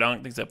 Hey, Baller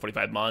Donk, thanks for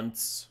 45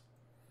 months.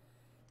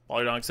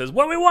 Baller Donk says,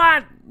 what do we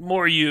want?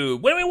 More you.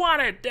 When do we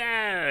want it?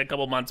 A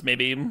couple months,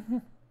 maybe.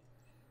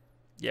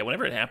 Yeah,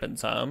 whenever it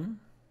happens,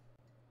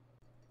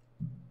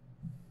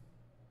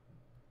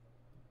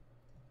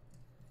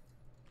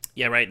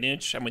 Yeah, right,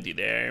 Nooch? I'm with you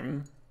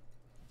there.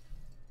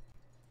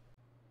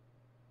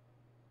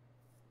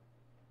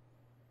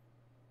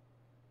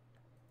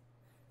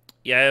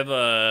 Yeah, I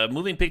have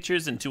moving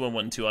pictures and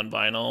 2112 on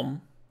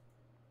vinyl.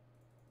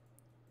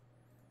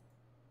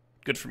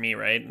 Good for me,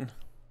 right?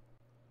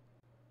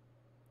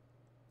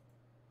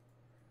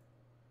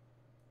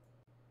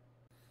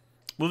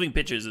 Moving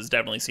pictures has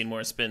definitely seen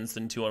more spins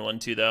than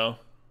 2112, though.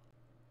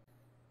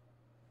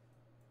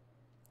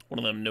 One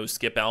of them no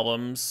skip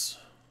albums.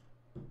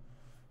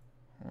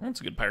 Well,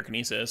 that's a good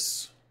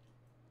pyrokinesis.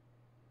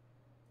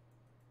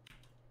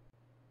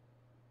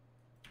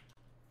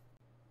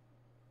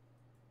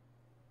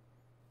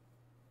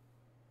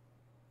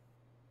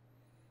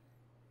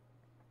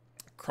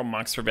 Chrome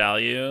Mox for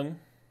value.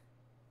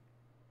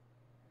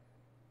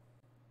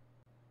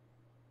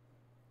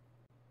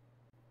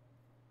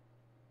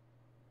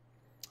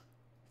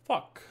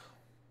 Fuck.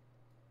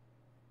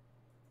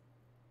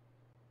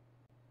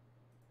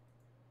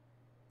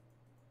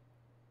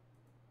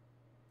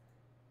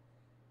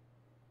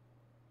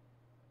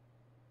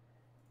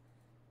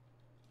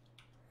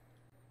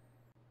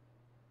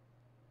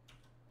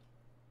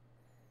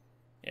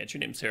 Yeah, your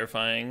name's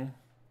terrifying.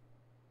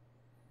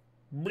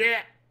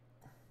 Blech.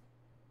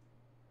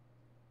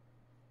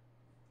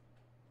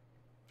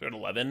 They're at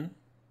 11.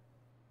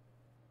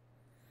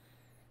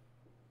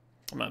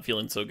 I'm not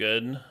feeling so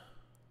good.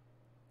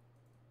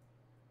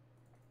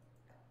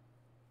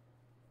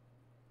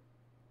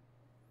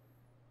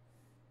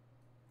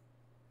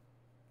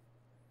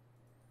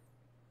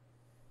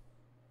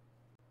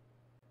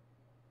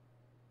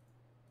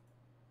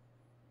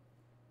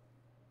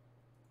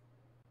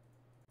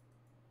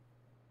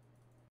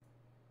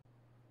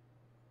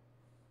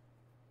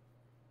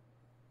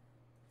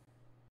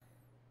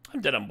 I'm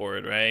dead on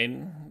board, right?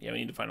 Yeah, we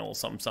need to find a little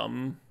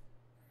something.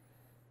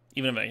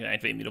 Even if I can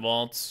activate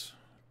Mutavault,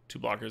 2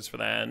 blockers for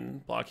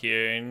that. Block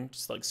here,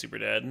 just like super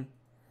dead.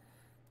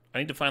 I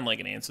need to find like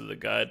an answer to the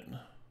gut.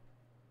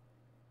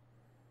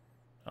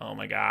 Oh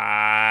my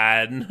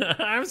god.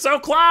 I'm so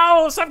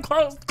close! I'm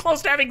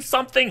close to having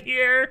something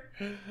here!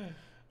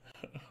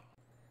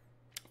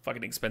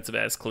 Fucking expensive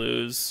ass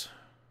clues.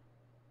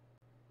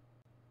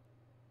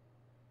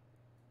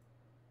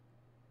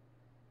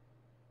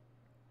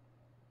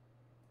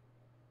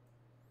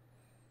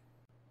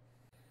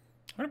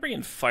 I'm gonna bring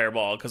in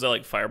Fireball, because I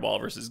like Fireball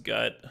versus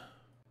Gut.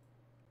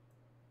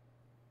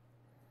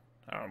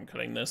 Oh, I'm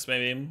cutting this,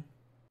 maybe.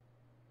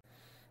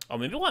 Oh,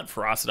 maybe we'll want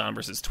Ferocidon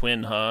versus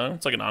Twin, huh?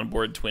 It's like an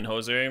onboard Twin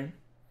Hoser.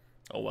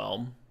 Oh,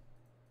 well.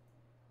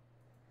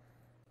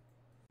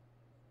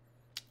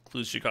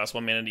 Clues should cost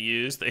 1 mana to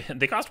use.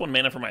 They cost 1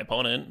 mana for my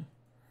opponent.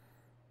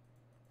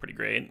 Pretty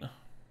great.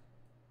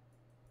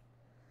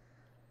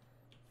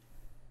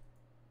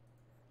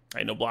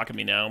 Alright, no blocking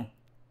me now.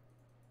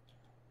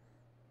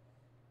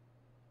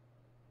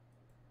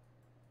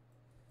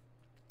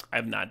 I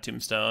have not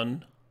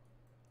Tombstone.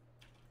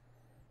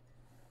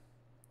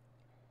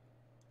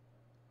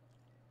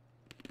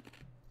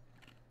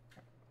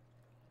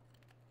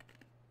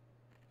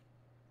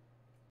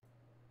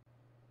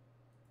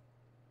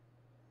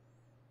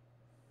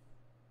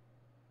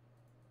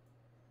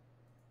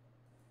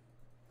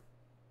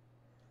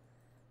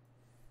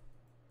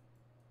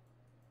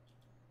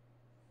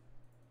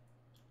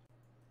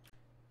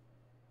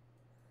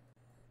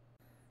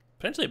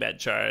 Potentially a bad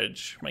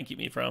charge. Might keep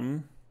me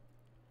from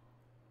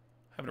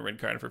having a red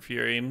card for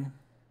Fury.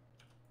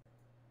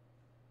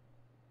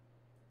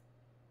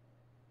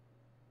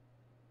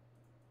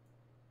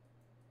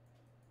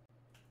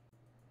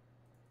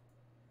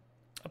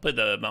 I played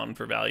the Mountain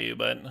for value,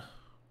 but I'm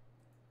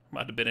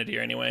about to bin it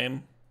here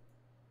anyway.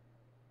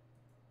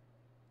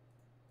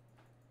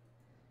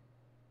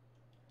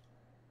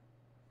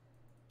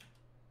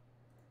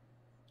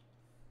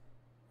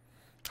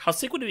 How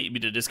sick would it be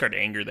to discard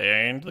Anger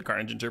there into the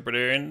Carnage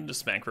Interpreter and just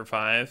smack for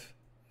 5?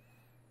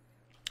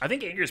 I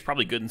think Anger is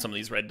probably good in some of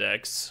these red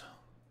decks.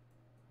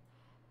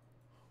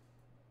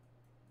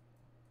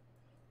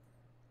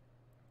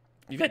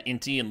 You've got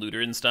Inti and Looter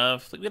and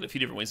stuff. Like, we got a few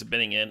different ways of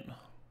binning it.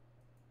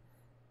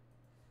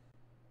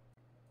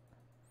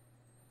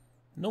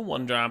 No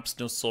 1-drops,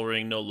 no Soul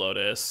Ring, no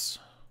Lotus.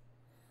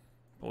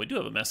 But we do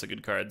have a mess of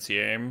good cards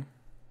here.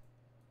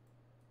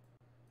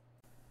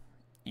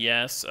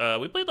 Yes,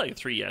 we played like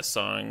 3 yes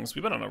songs.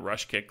 We've been on a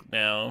rush kick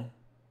now.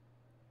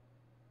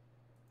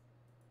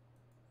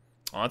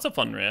 Oh, that's a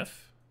fun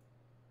riff.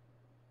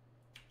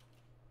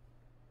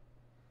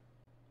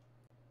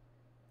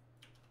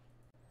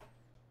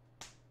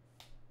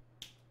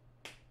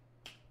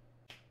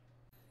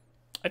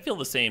 I feel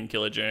the same,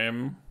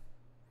 Killagerm.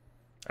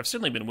 I've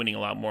certainly been winning a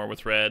lot more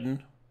with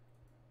red.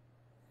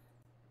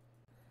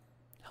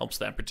 Helps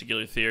that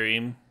particular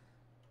theory.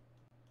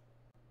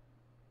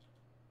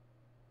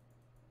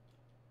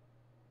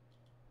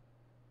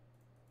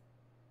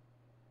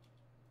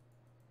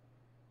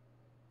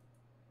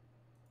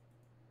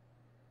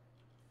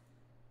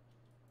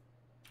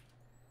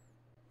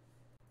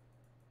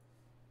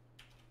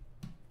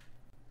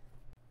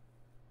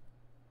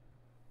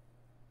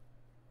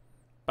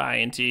 Bye,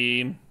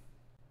 Auntie.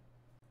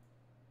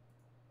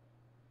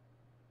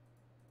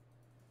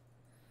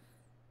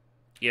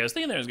 Yeah, I was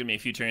thinking there was going to be a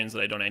few turns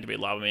that I don't activate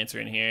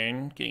Lavamancer in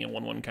here. Getting a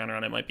 1/1 counter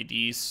on it might be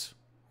decent.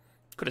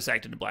 Could have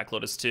sacked into Black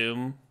Lotus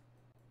too.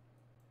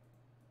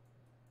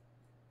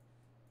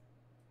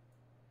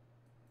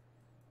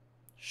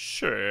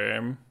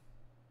 Sure.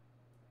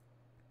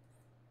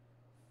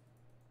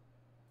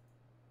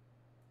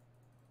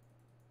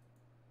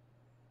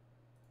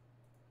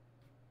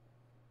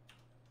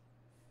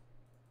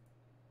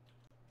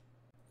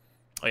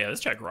 Oh yeah,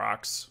 this check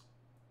rocks.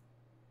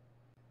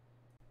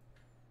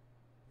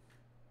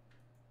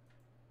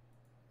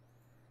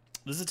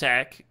 This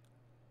attack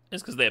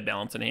is because they have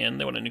balance in hand.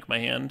 They want to nuke my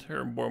hand,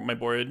 or my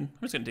board. I'm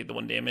just going to take the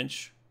 1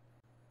 damage.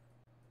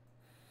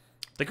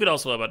 They could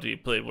also about to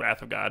play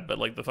Wrath of God, but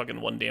like the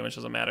fucking 1 damage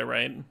doesn't matter,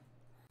 right?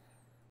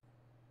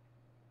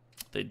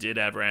 They did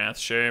have Wrath,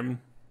 sure.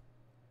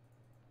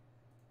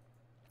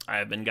 I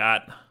have been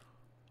got.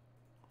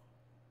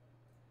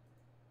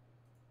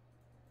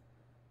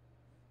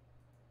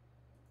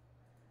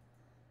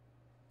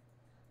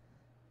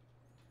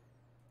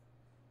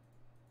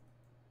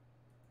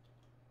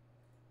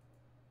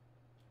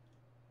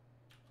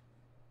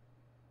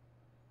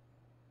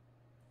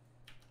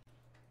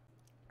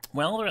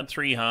 Well, they're at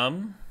 3,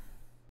 You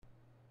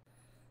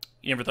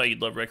never thought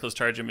you'd love Reckless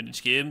Charge and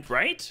Vintage Cube,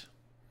 right?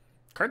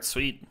 Card's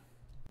sweet.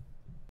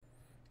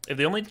 If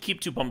they only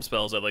keep 2 pump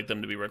spells, I'd like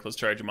them to be Reckless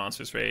Charge and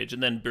Monstrous Rage,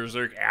 and then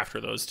Berserk after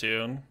those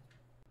 2.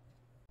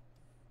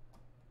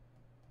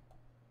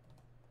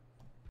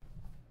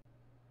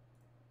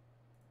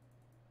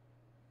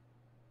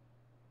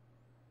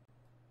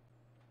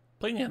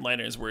 Playing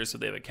Headliner is worse if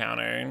they have a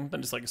counter,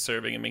 than just like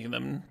serving and making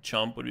them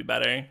chump would be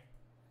better.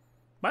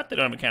 But they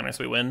don't have a counter,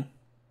 so we win.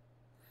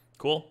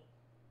 Cool.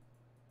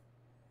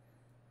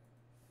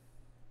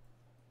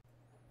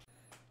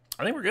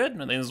 I think we're good. I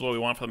think this is what we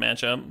want for the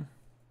matchup.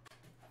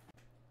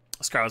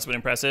 Scarlet's been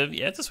impressive.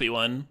 Yeah, it's a sweet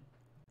one.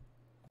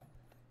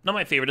 Not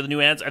my favorite of the new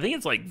ads. I think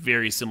it's like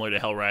very similar to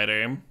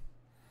Hellrider. And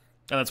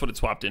that's what it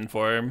swapped in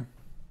for.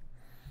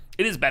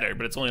 It is better,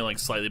 but it's only like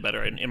slightly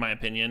better in my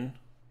opinion.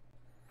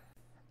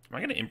 Am I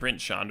going to imprint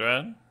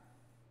Chandra?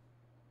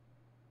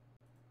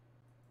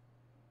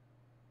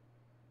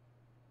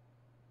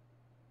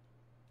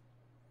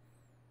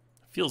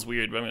 Feels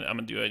weird, but I'm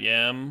gonna do it,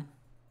 yeah.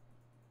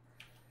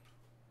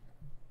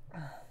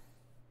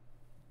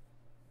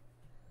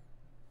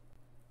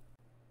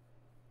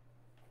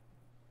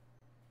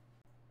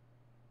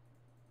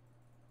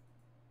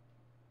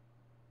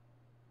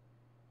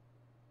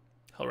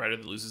 Hellrider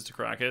that loses to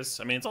Caracas.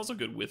 I mean, it's also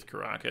good with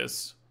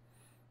Caracas.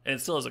 And it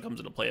still has a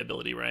comes into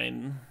playability, right?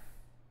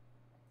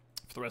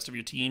 For the rest of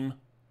your team.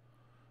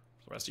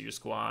 For the rest of your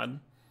squad.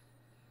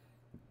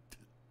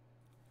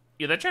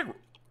 Yeah, that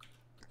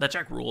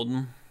track ruled.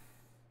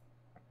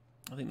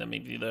 I think that may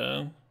be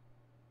a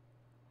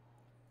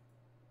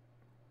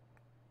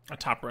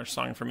top rush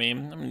song for me.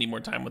 I'm gonna need more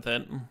time with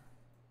it.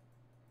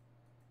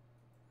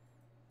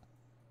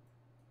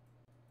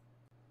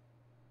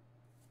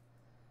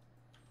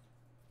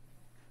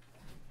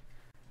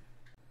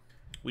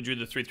 We drew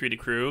the 3/3 to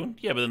crew.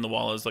 Yeah, but then the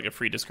wall is like a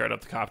free discard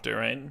off the copter,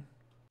 right?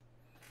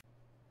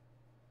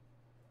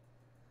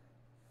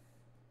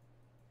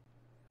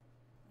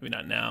 Maybe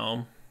not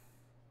now.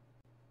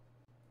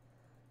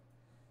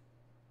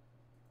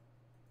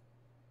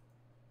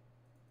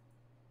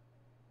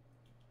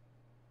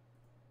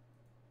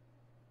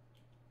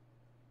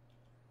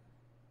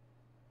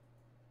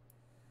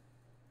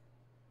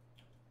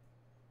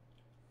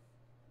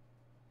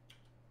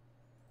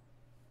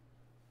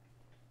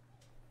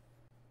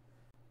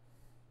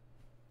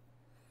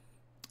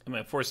 Am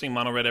I forcing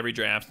mono red every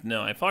draft?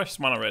 No, I forced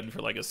mono red for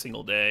like a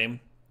single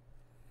day.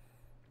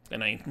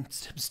 And I'm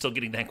still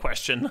getting that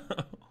question.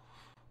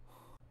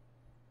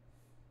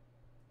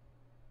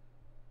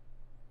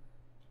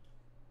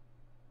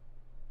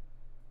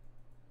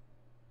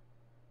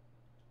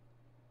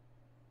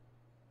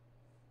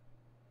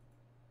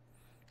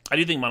 I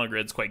do think mono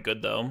grid's quite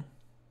good though.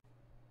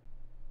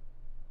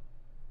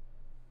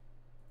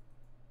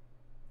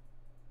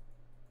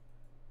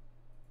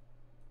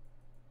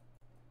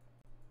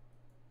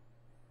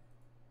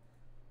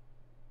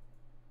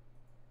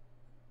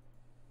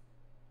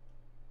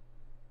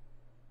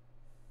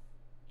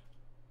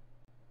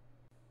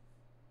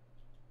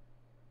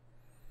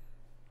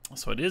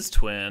 So it is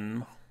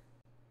twin.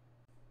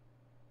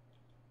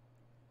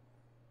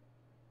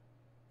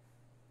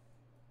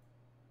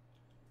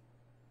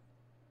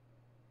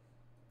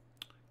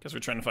 Guess we're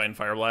trying to find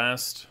Fire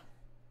Blast.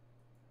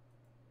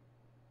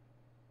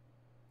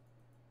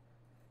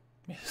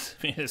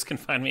 This can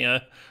find me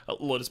a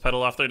Lotus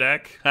Petal off their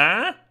deck.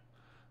 Huh?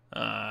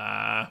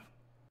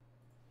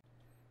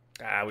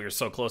 We were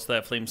so close to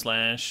that Flame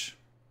Slash.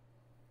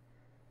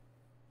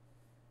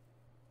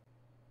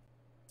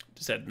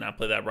 Just had to not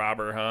play that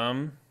robber,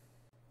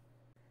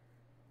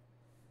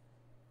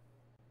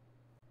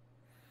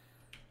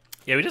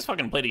 Yeah, we just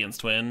fucking played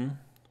against Twin.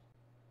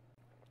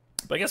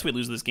 But I guess we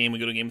lose this game, we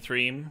go to game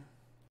 3.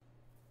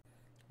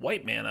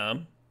 White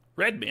mana.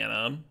 Red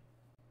mana.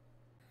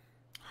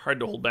 Hard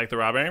to hold back the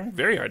robber.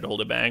 Very hard to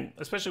hold it back.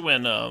 Especially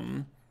when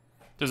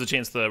there's a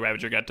chance the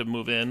Ravager got to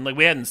move in. Like,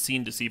 we hadn't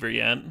seen Deceiver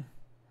yet.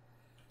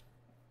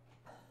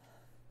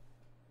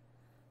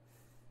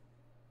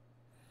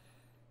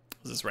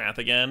 Is this Wrath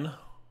again?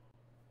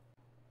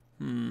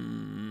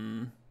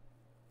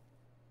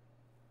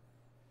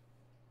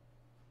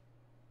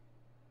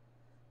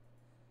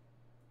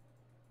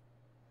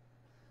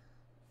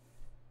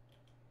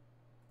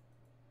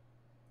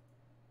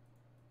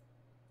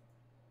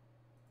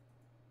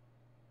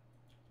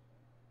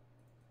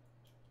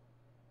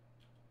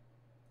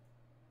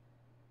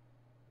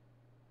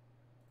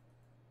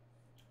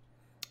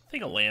 I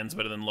think a land's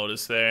better than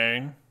Lotus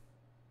there.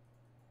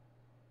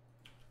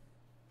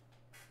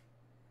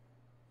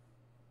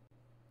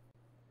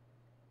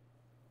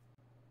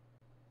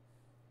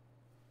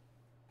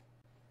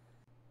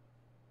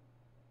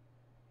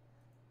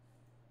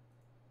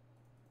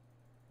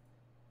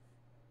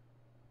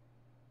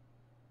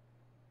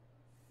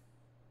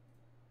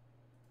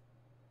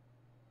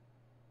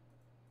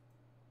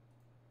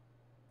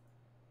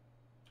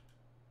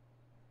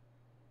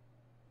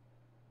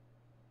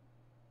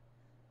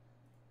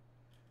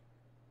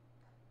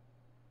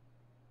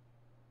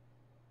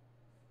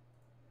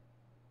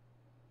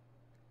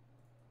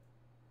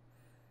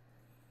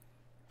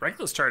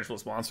 Reckless Charge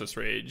plus Monstrous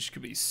Rage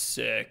could be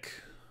sick.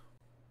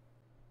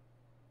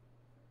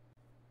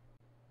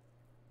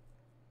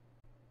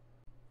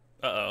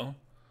 Uh-oh.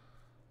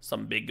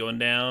 Something big going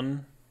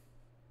down.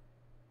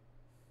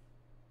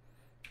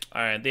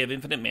 Alright, they have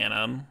infinite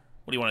mana.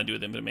 What do you want to do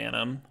with infinite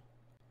mana?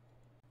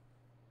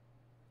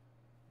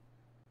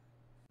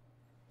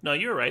 No,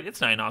 you're right.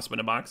 It's 9 awesome in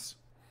a box.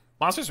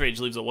 Monstrous Rage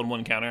leaves a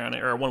 1/1 counter on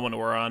it, or a 1/1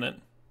 aura on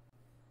it.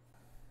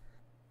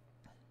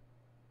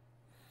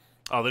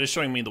 Oh, they're just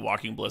showing me the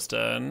Walking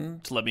Ballista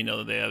to let me know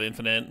that they have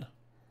infinite.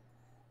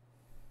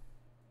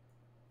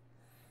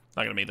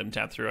 Not gonna make them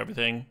tap through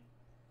everything.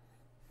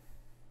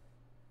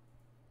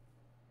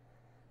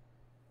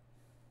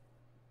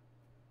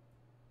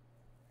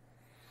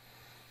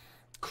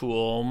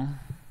 Cool.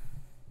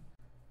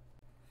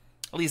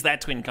 At least that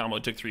twin combo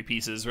took 3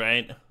 pieces,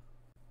 right?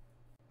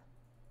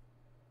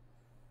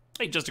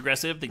 Hey, just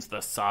aggressive. Thinks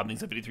the Sob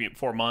thinks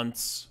 4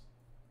 months.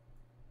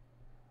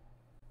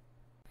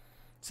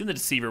 Seeing the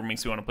Deceiver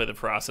makes me want to play the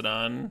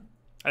Ferocidon.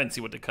 I didn't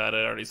see what to cut.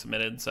 I already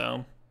submitted, so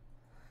I'm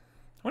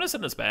gonna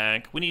send this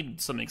back. We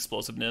need some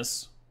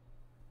explosiveness.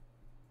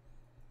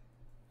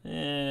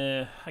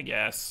 I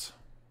guess.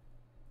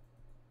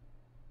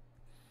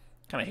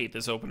 Kind of hate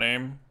this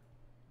opener.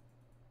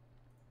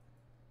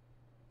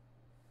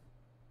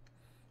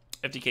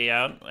 FTK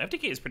out.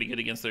 FTK is pretty good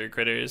against their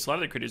critters. A lot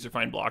of their critters are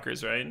fine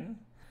blockers, right?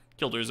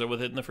 Killed Urza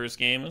with it in the first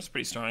game. It was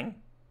pretty strong.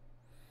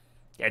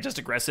 Yeah, just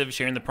aggressive,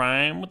 sharing the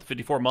prime with the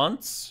 54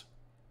 months.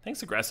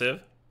 Thanks,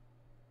 aggressive.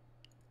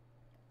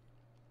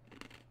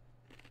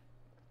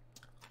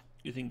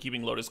 You think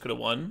keeping Lotus could have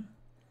won?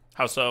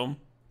 How so?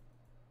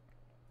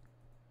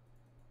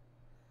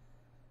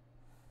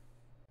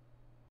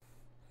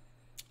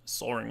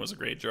 Sol Ring was a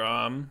great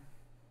draw.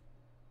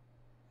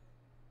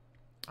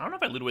 I don't know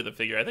if I loot away the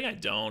figure. I think I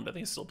don't. I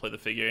think I still play the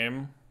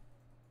figure.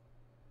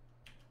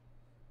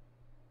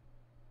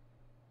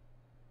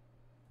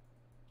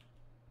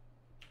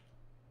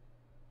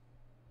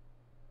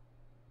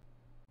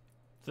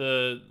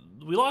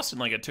 We lost in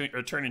like a turn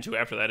or two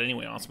after that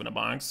anyway, awesome in a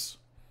box.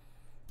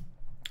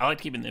 I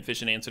like keeping the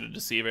efficient answer to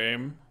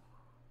Deceiver.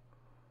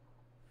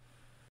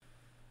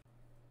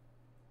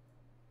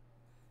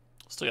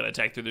 Still gotta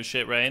attack through their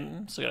shit,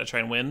 right? Still gotta try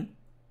and win.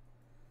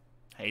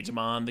 Hey,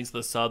 Jamon, thanks for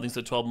the sub, thanks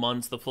for the 12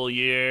 months, the full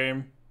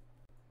year.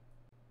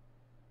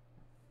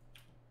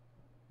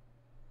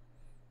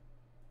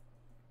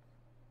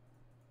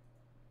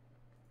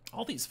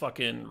 All these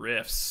fucking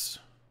riffs.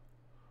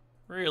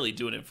 Really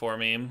doing it for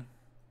me.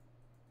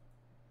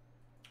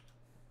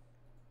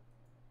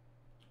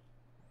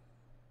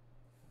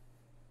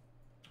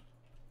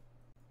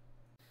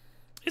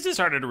 It's just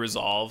harder to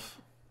resolve.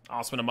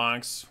 Awesome in a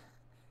box.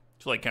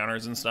 To like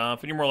counters and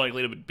stuff. And you're more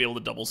likely to be able to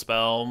double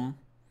spell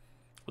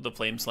with the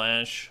Flame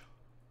Slash.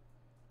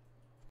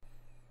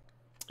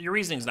 Your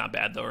reasoning's not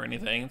bad though or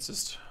anything.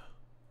 It's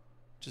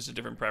just a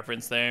different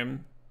preference there.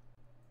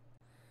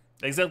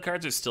 Exiled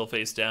cards are still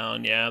face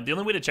down, yeah. The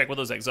only way to check what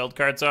those exiled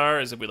cards are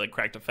is if we like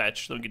cracked a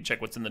fetch, then we can check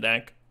what's in the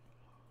deck.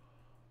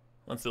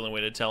 That's the only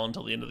way to tell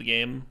until the end of the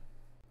game.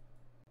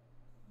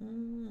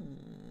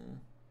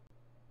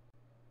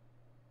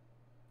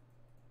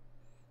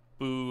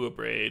 Boo, a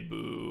braid,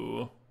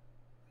 boo.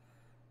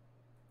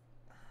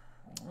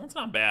 That's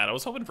not bad. I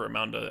was hoping for a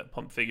Mound to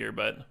pump figure,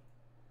 but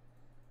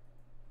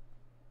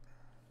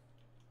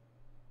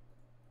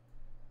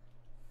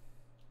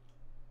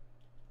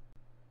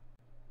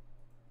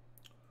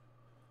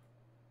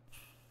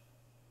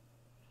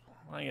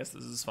I guess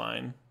this is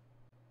fine.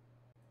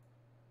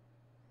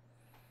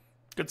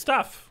 Good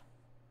stuff.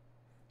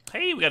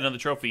 Hey, we got another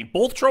trophy.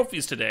 Both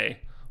trophies today.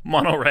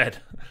 Mono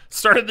red.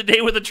 Started the day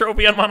with a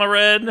trophy on mono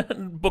red.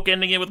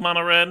 Bookending it with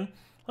mono red.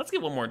 Let's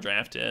get one more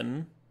draft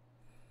in.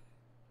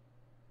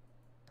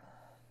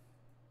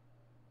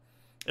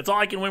 It's all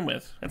I can win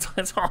with.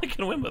 It's all I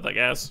can win with, I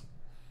guess.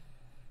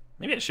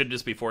 Maybe I should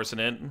just be forcing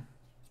it.